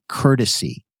basic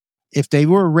courtesy. If they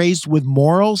were raised with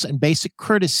morals and basic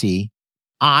courtesy,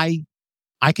 I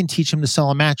can teach them to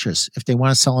sell a mattress if they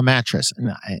want to sell a mattress,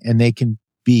 and they can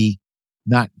be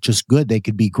not just good, they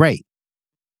could be great.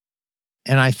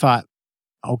 And I thought,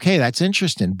 okay, that's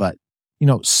interesting. But,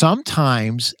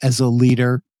 sometimes as a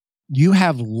leader, you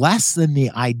have less than the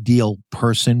ideal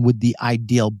person with the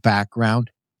ideal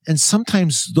background. And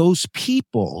sometimes those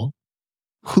people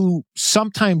who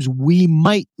sometimes we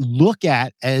might look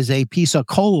at as a piece of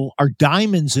coal are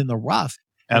diamonds in the rough.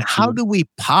 And how do we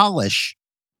polish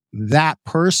that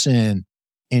person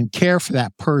and care for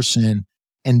that person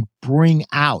and bring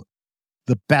out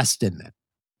the best in them?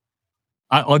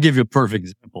 I'll give you a perfect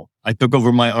example. I took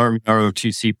over my Army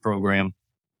ROTC program,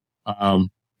 and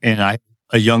a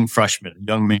young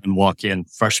man walk in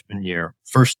freshman year.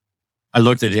 First, I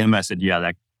looked at him. I said,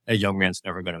 yeah, that young man's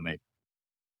never going to make it.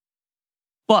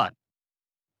 But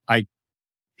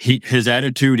his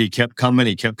attitude, he kept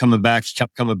coming back,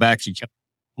 he kept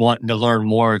wanting to learn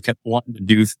more, kept wanting to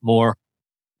do more.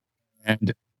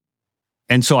 And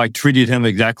so I treated him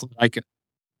exactly like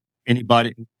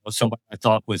somebody I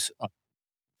thought was a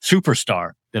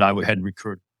superstar that I had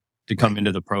recruited to come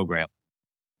into the program.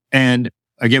 And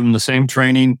I gave him the same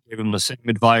training, gave him the same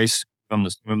advice, gave him the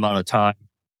same amount of time.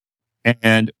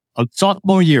 And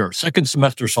second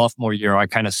semester sophomore year, I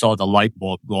kind of saw the light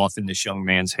bulb go off in this young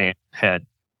man's head.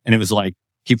 And it was like,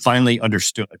 he finally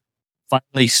understood,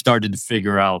 finally started to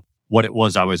figure out what it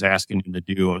was I was asking him to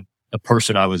do and the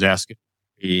person I was asking to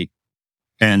be.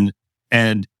 And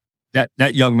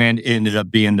that young man ended up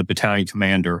being the battalion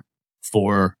commander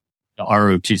for the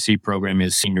ROTC program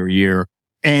his senior year.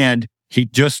 And he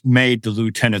just made the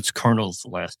lieutenant's colonel's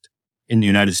list in the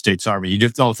United States Army. You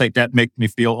just don't think that makes me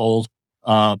feel old?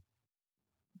 I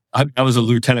was a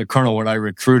lieutenant colonel when I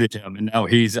recruited him, and now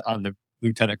he's on the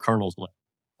lieutenant colonel's list.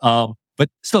 But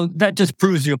so that just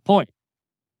proves your point.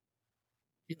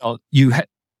 You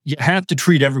have to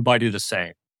treat everybody the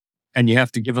same, and you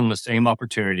have to give them the same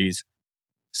opportunities.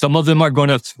 Some of them are going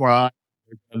to thrive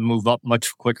and move up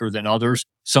much quicker than others.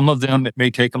 Some of them, it may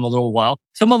take them a little while.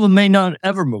 Some of them may not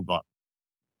ever move up.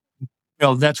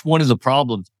 That's one of the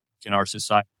problems in our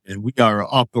society. And we are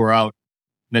up or out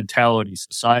mentality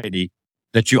society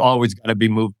that you always got to be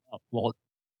moved up. Well,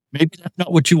 maybe that's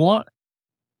not what you want.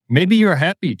 Maybe you're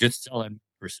happy just selling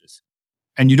mattresses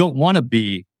and you don't want to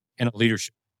be in a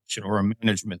leadership position or a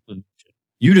management position.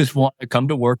 You just want to come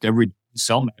to work every day and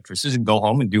sell mattresses and go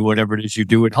home and do whatever it is you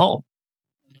do at home.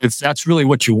 If that's really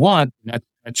what you want, that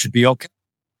should be okay,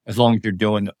 as long as you're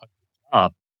doing a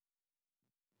job.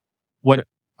 What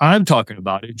I'm talking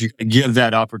about is you can give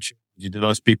that opportunity to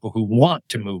those people who want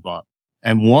to move up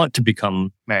and want to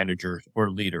become managers or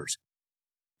leaders.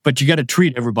 But you got to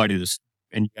treat everybody the same,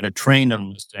 and you got to train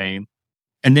them the same,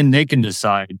 and then they can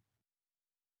decide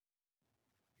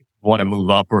if they want to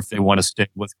move up or if they want to stick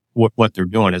with what they're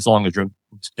doing, as long as you're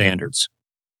standards.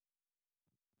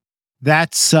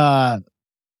 That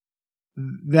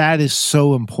is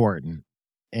so important.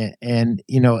 And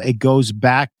it goes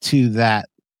back to that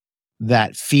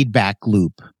feedback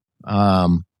loop.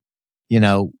 I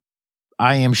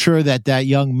am sure that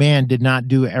young man did not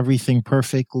do everything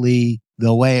perfectly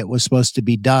the way it was supposed to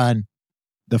be done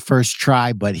the first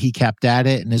try, but he kept at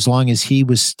it. And as long as he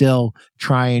was still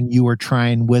trying, you were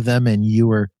trying with him, and you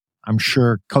were, I'm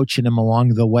sure, coaching him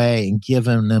along the way and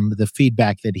giving him the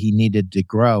feedback that he needed to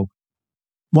grow.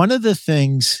 One of the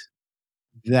things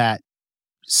that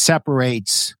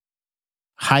separates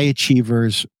high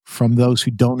achievers from those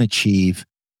who don't achieve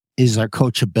is our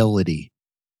coachability.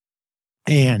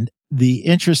 And the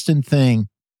interesting thing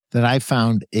that I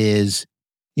found is,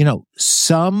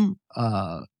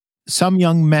 some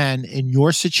young men in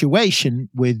your situation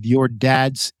with your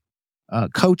dad's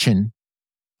coaching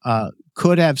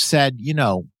could have said,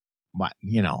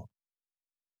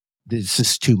 this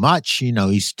is too much,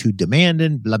 he's too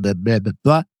demanding, blah, blah, blah, blah,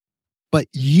 blah. But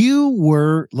you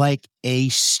were like a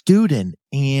student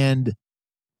and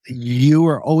you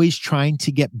were always trying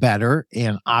to get better.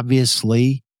 And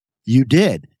obviously you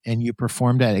did, and you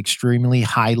performed at extremely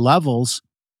high levels.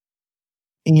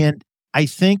 And I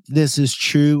think this is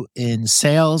true in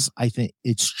sales. I think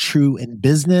it's true in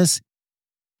business.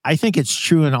 I think it's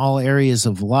true in all areas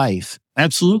of life.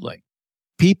 Absolutely.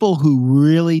 People who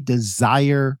really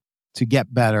desire to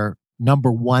get better,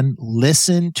 number one,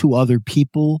 listen to other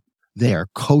people. They are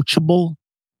coachable.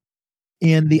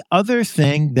 And the other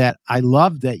thing that I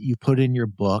love that you put in your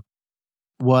book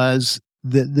was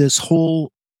this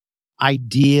whole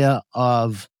idea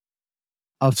of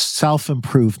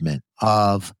self-improvement,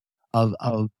 of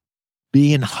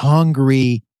being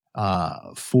hungry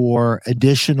for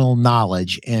additional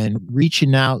knowledge and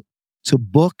reaching out to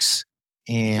books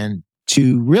and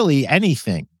to really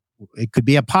anything. It could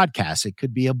be a podcast. It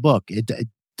could be a book. It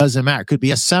doesn't matter. It could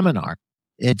be a seminar.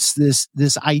 It's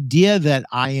this idea that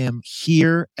I am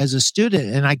here as a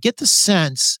student. And I get the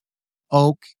sense,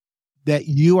 Oak, that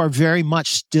you are very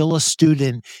much still a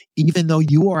student, even though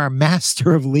you are a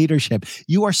master of leadership.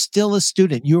 You are still a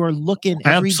student. You are looking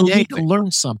every day to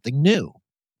learn something new.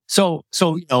 So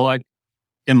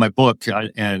in my book,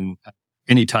 and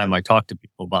anytime I talk to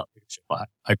people about leadership,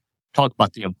 I talk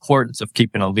about the importance of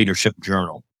keeping a leadership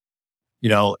journal.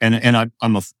 And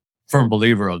I'm a firm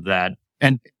believer of that.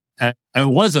 And it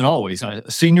wasn't always a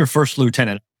senior first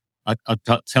lieutenant.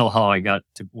 I'll tell how I got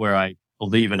to where I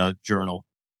believe in a journal.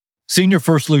 Senior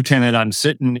first lieutenant, I'm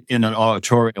sitting in an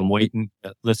auditorium waiting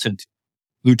to listen to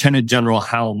Lieutenant General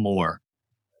Hal Moore.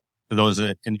 For those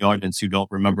in the audience who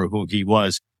don't remember who he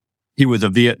was a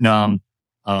Vietnam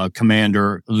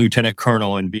commander, lieutenant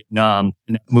colonel in Vietnam.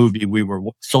 In that movie, We Were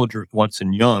Soldiers Once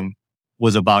and Young,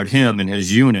 was about him and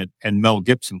his unit, and Mel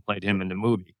Gibson played him in the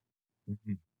movie.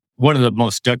 Mm-hmm. One of the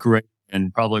most decorated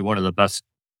and probably one of the best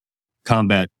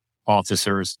combat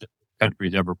officers the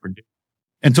country's ever produced.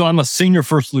 And so I'm a senior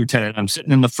first lieutenant. I'm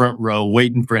sitting in the front row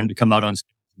waiting for him to come out on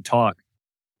stage and talk.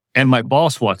 And my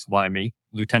boss walks by me,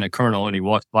 Lieutenant Colonel, and he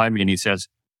walks by me and he says,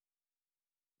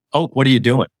 "Oh, what are you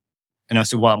doing?" And I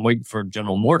said, "Well, I'm waiting for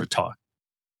General Moore to talk."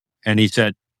 And he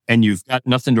said, "And you've got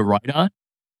nothing to write on?"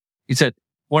 He said,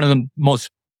 one of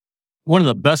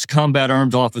the best combat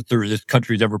arms officers this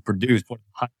country's ever produced, one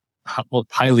of the most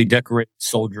highly decorated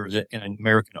soldiers in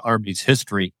American Army's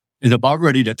history, is about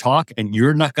ready to talk, and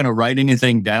you're not going to write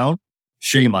anything down?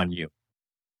 Shame on you.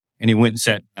 And he went and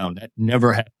sat down. That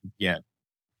never happened again.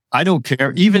 I don't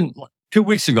care. Even 2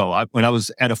 weeks ago, when I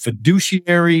was at a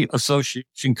fiduciary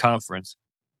association conference,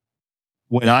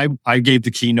 when I gave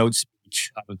the keynote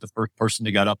speech, I was the first person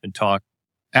that got up and talked.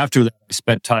 After that, I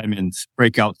spent time in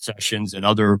breakout sessions and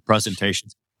other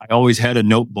presentations. I always had a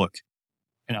notebook,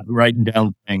 and I'm writing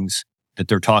down things that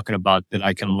they're talking about that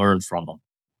I can learn from them.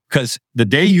 Because the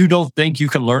day you don't think you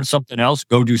can learn something else,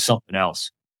 go do something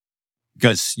else.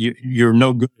 Because you're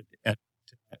no good at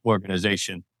that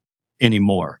organization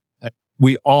anymore.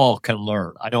 We all can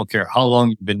learn. I don't care how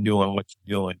long you've been doing what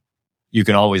you're doing. You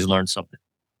can always learn something.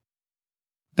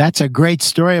 That's a great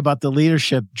story about the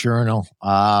leadership journal.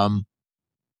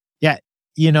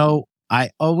 I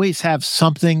always have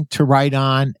something to write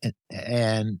on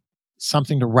and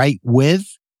something to write with.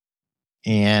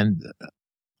 And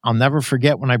I'll never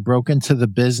forget when I broke into the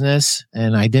business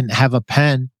and I didn't have a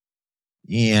pen.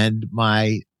 And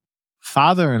my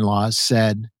father-in-law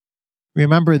said,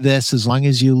 "Remember this as long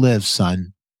as you live,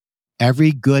 son.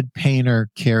 Every good painter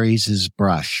carries his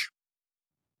brush.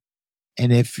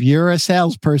 And if you're a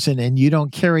salesperson and you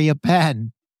don't carry a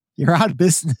pen, you're out of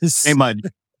business." Amen.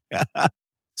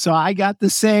 So I got the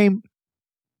same,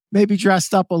 maybe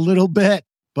dressed up a little bit,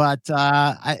 but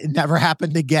it never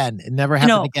happened again. It never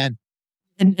happened again.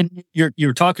 And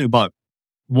you're talking about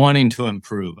wanting to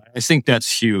improve. I think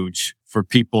that's huge for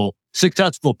people.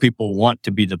 Successful people want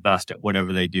to be the best at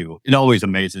whatever they do. It always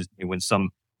amazes me when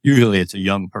usually it's a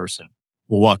young person,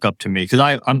 will walk up to me,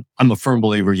 because I'm a firm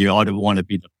believer you ought to want to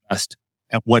be the best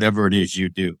at whatever it is you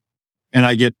do. And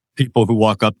I get people who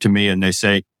walk up to me and they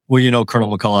say, "Well,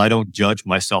 Colonel McCulloch, I don't judge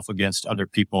myself against other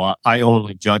people. I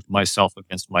only judge myself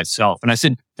against myself." And I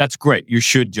said, "That's great. You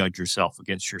should judge yourself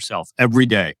against yourself every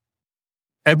day.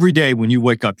 Every day when you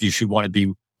wake up, you should want to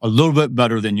be a little bit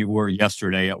better than you were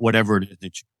yesterday at whatever it is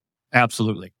that you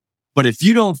absolutely. But if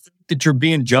you don't think that you're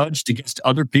being judged against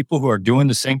other people who are doing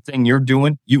the same thing you're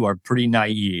doing, you are pretty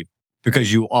naive,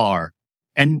 because you are.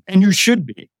 And you should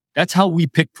be. That's how we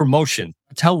pick promotion.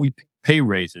 That's how we pick pay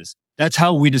raises. That's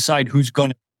how we decide who's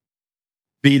going to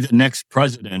be the next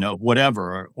president of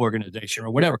whatever organization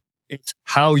or whatever. It's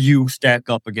how you stack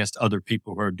up against other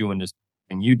people who are doing this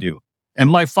thing you do. And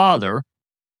my father,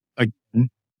 again,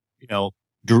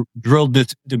 drilled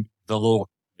this into the little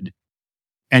head.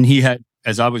 And he had,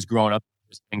 as I was growing up,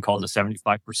 this thing called the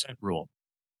 75% rule.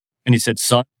 And he said,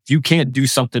 "Son, if you can't do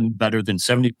something better than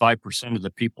 75% of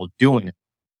the people doing it,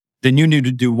 then you need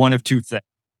to do one of two things.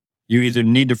 You either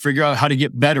need to figure out how to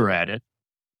get better at it,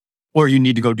 or you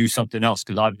need to go do something else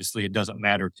because obviously it doesn't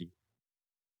matter to you.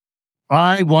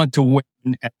 I want to win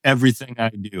at everything I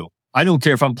do. I don't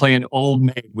care if I'm playing old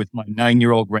maid with my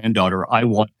 9-year-old granddaughter. I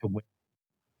want to win.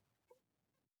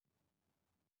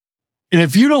 And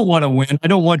if you don't want to win, I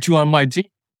don't want you on my team.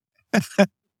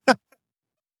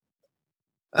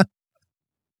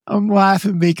 I'm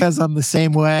laughing because I'm the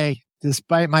same way,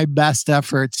 despite my best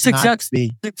efforts.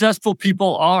 Successful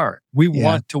people are. We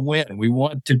want to win. We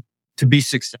want to be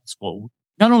successful.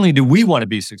 Not only do we want to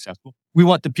be successful, we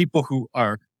want the people who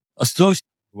are associated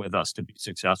with us to be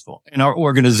successful and our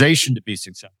organization to be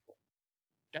successful.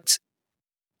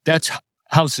 That's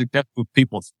how successful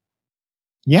people.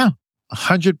 Yeah,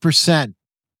 100%.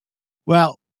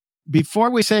 Well, before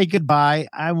we say goodbye,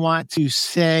 I want to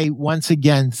say once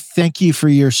again, thank you for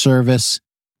your service.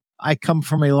 I come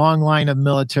from a long line of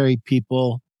military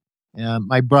people.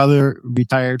 My brother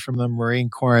retired from the Marine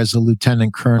Corps as a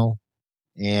lieutenant colonel,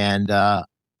 and I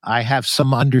have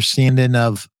some understanding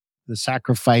of the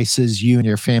sacrifices you and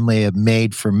your family have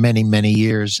made for many, many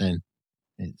years. And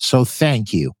so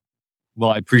thank you. Well,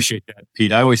 I appreciate that,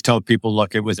 Pete. I always tell people,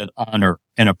 look, it was an honor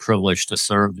and a privilege to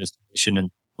serve this nation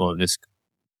and this.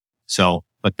 So,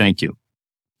 but thank you.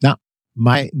 No,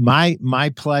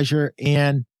 my pleasure.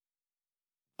 And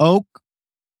Oak,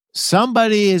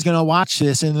 somebody is going to watch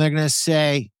this and they're going to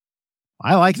say,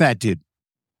 I like that dude.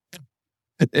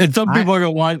 And some people are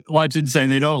going to watch it and say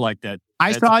they don't like that.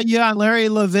 I saw you on Larry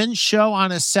Levin's show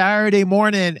on a Saturday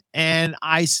morning, and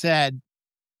I said,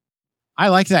 I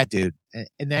like that dude.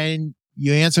 And then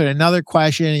you answered another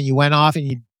question, and you went off and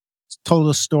you told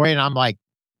a story, and I'm like,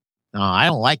 no, I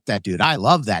don't like that dude. I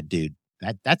love that dude.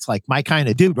 That's like my kind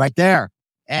of dude right there.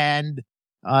 And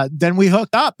then we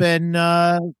hooked up, and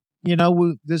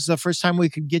this is the first time we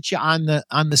could get you on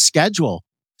the schedule.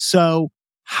 So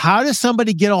how does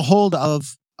somebody get a hold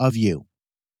of you?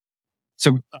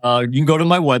 So you can go to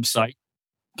my website.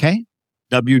 Okay.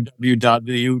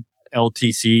 www.ltc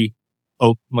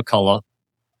Oak McCulloch.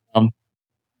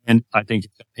 And I think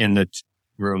in the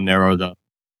room there are the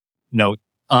notes.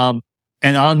 And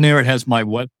on there it has my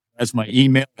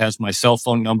email, it has my cell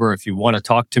phone number. If you want to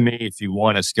talk to me, if you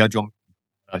want to schedule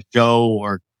a show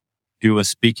or do a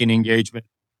speaking engagement,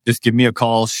 just give me a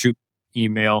call, shoot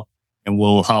email, and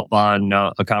we'll hop on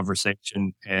a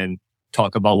conversation and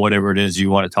talk about whatever it is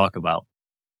you want to talk about.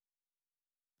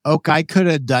 Oak, I could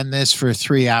have done this for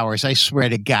 3 hours. I swear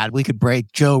to God, we could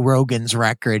break Joe Rogan's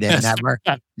record and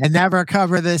never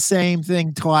cover the same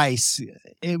thing twice.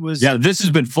 It was this has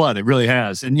been fun. It really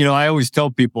has. And I always tell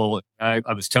people, I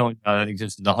was telling, I think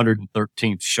this is the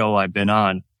 113th show I've been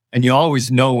on, and you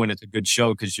always know when it's a good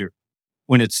show because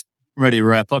when it's ready to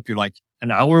wrap up, you're like,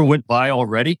 an hour went by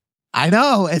already. I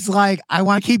know. It's like I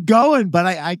want to keep going, but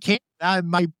I can't.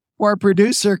 My poor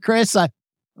producer, Chris, I'm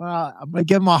going to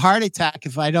give him a heart attack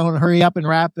if I don't hurry up and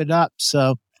wrap it up.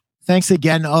 So thanks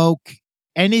again, Oak.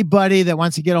 Anybody that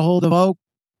wants to get a hold of Oak,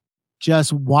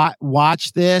 just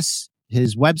watch this.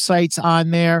 His website's on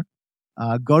there.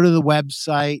 Go to the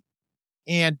website.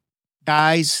 And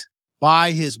guys,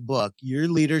 buy his book, Your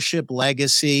Leadership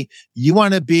Legacy. You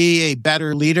want to be a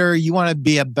better leader? You want to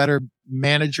be a better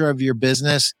manager of your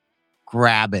business?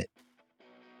 Grab it.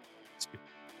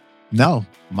 No,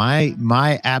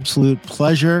 my absolute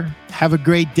pleasure. Have a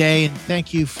great day, and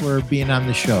thank you for being on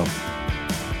the show.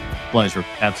 Pleasure.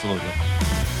 Absolutely.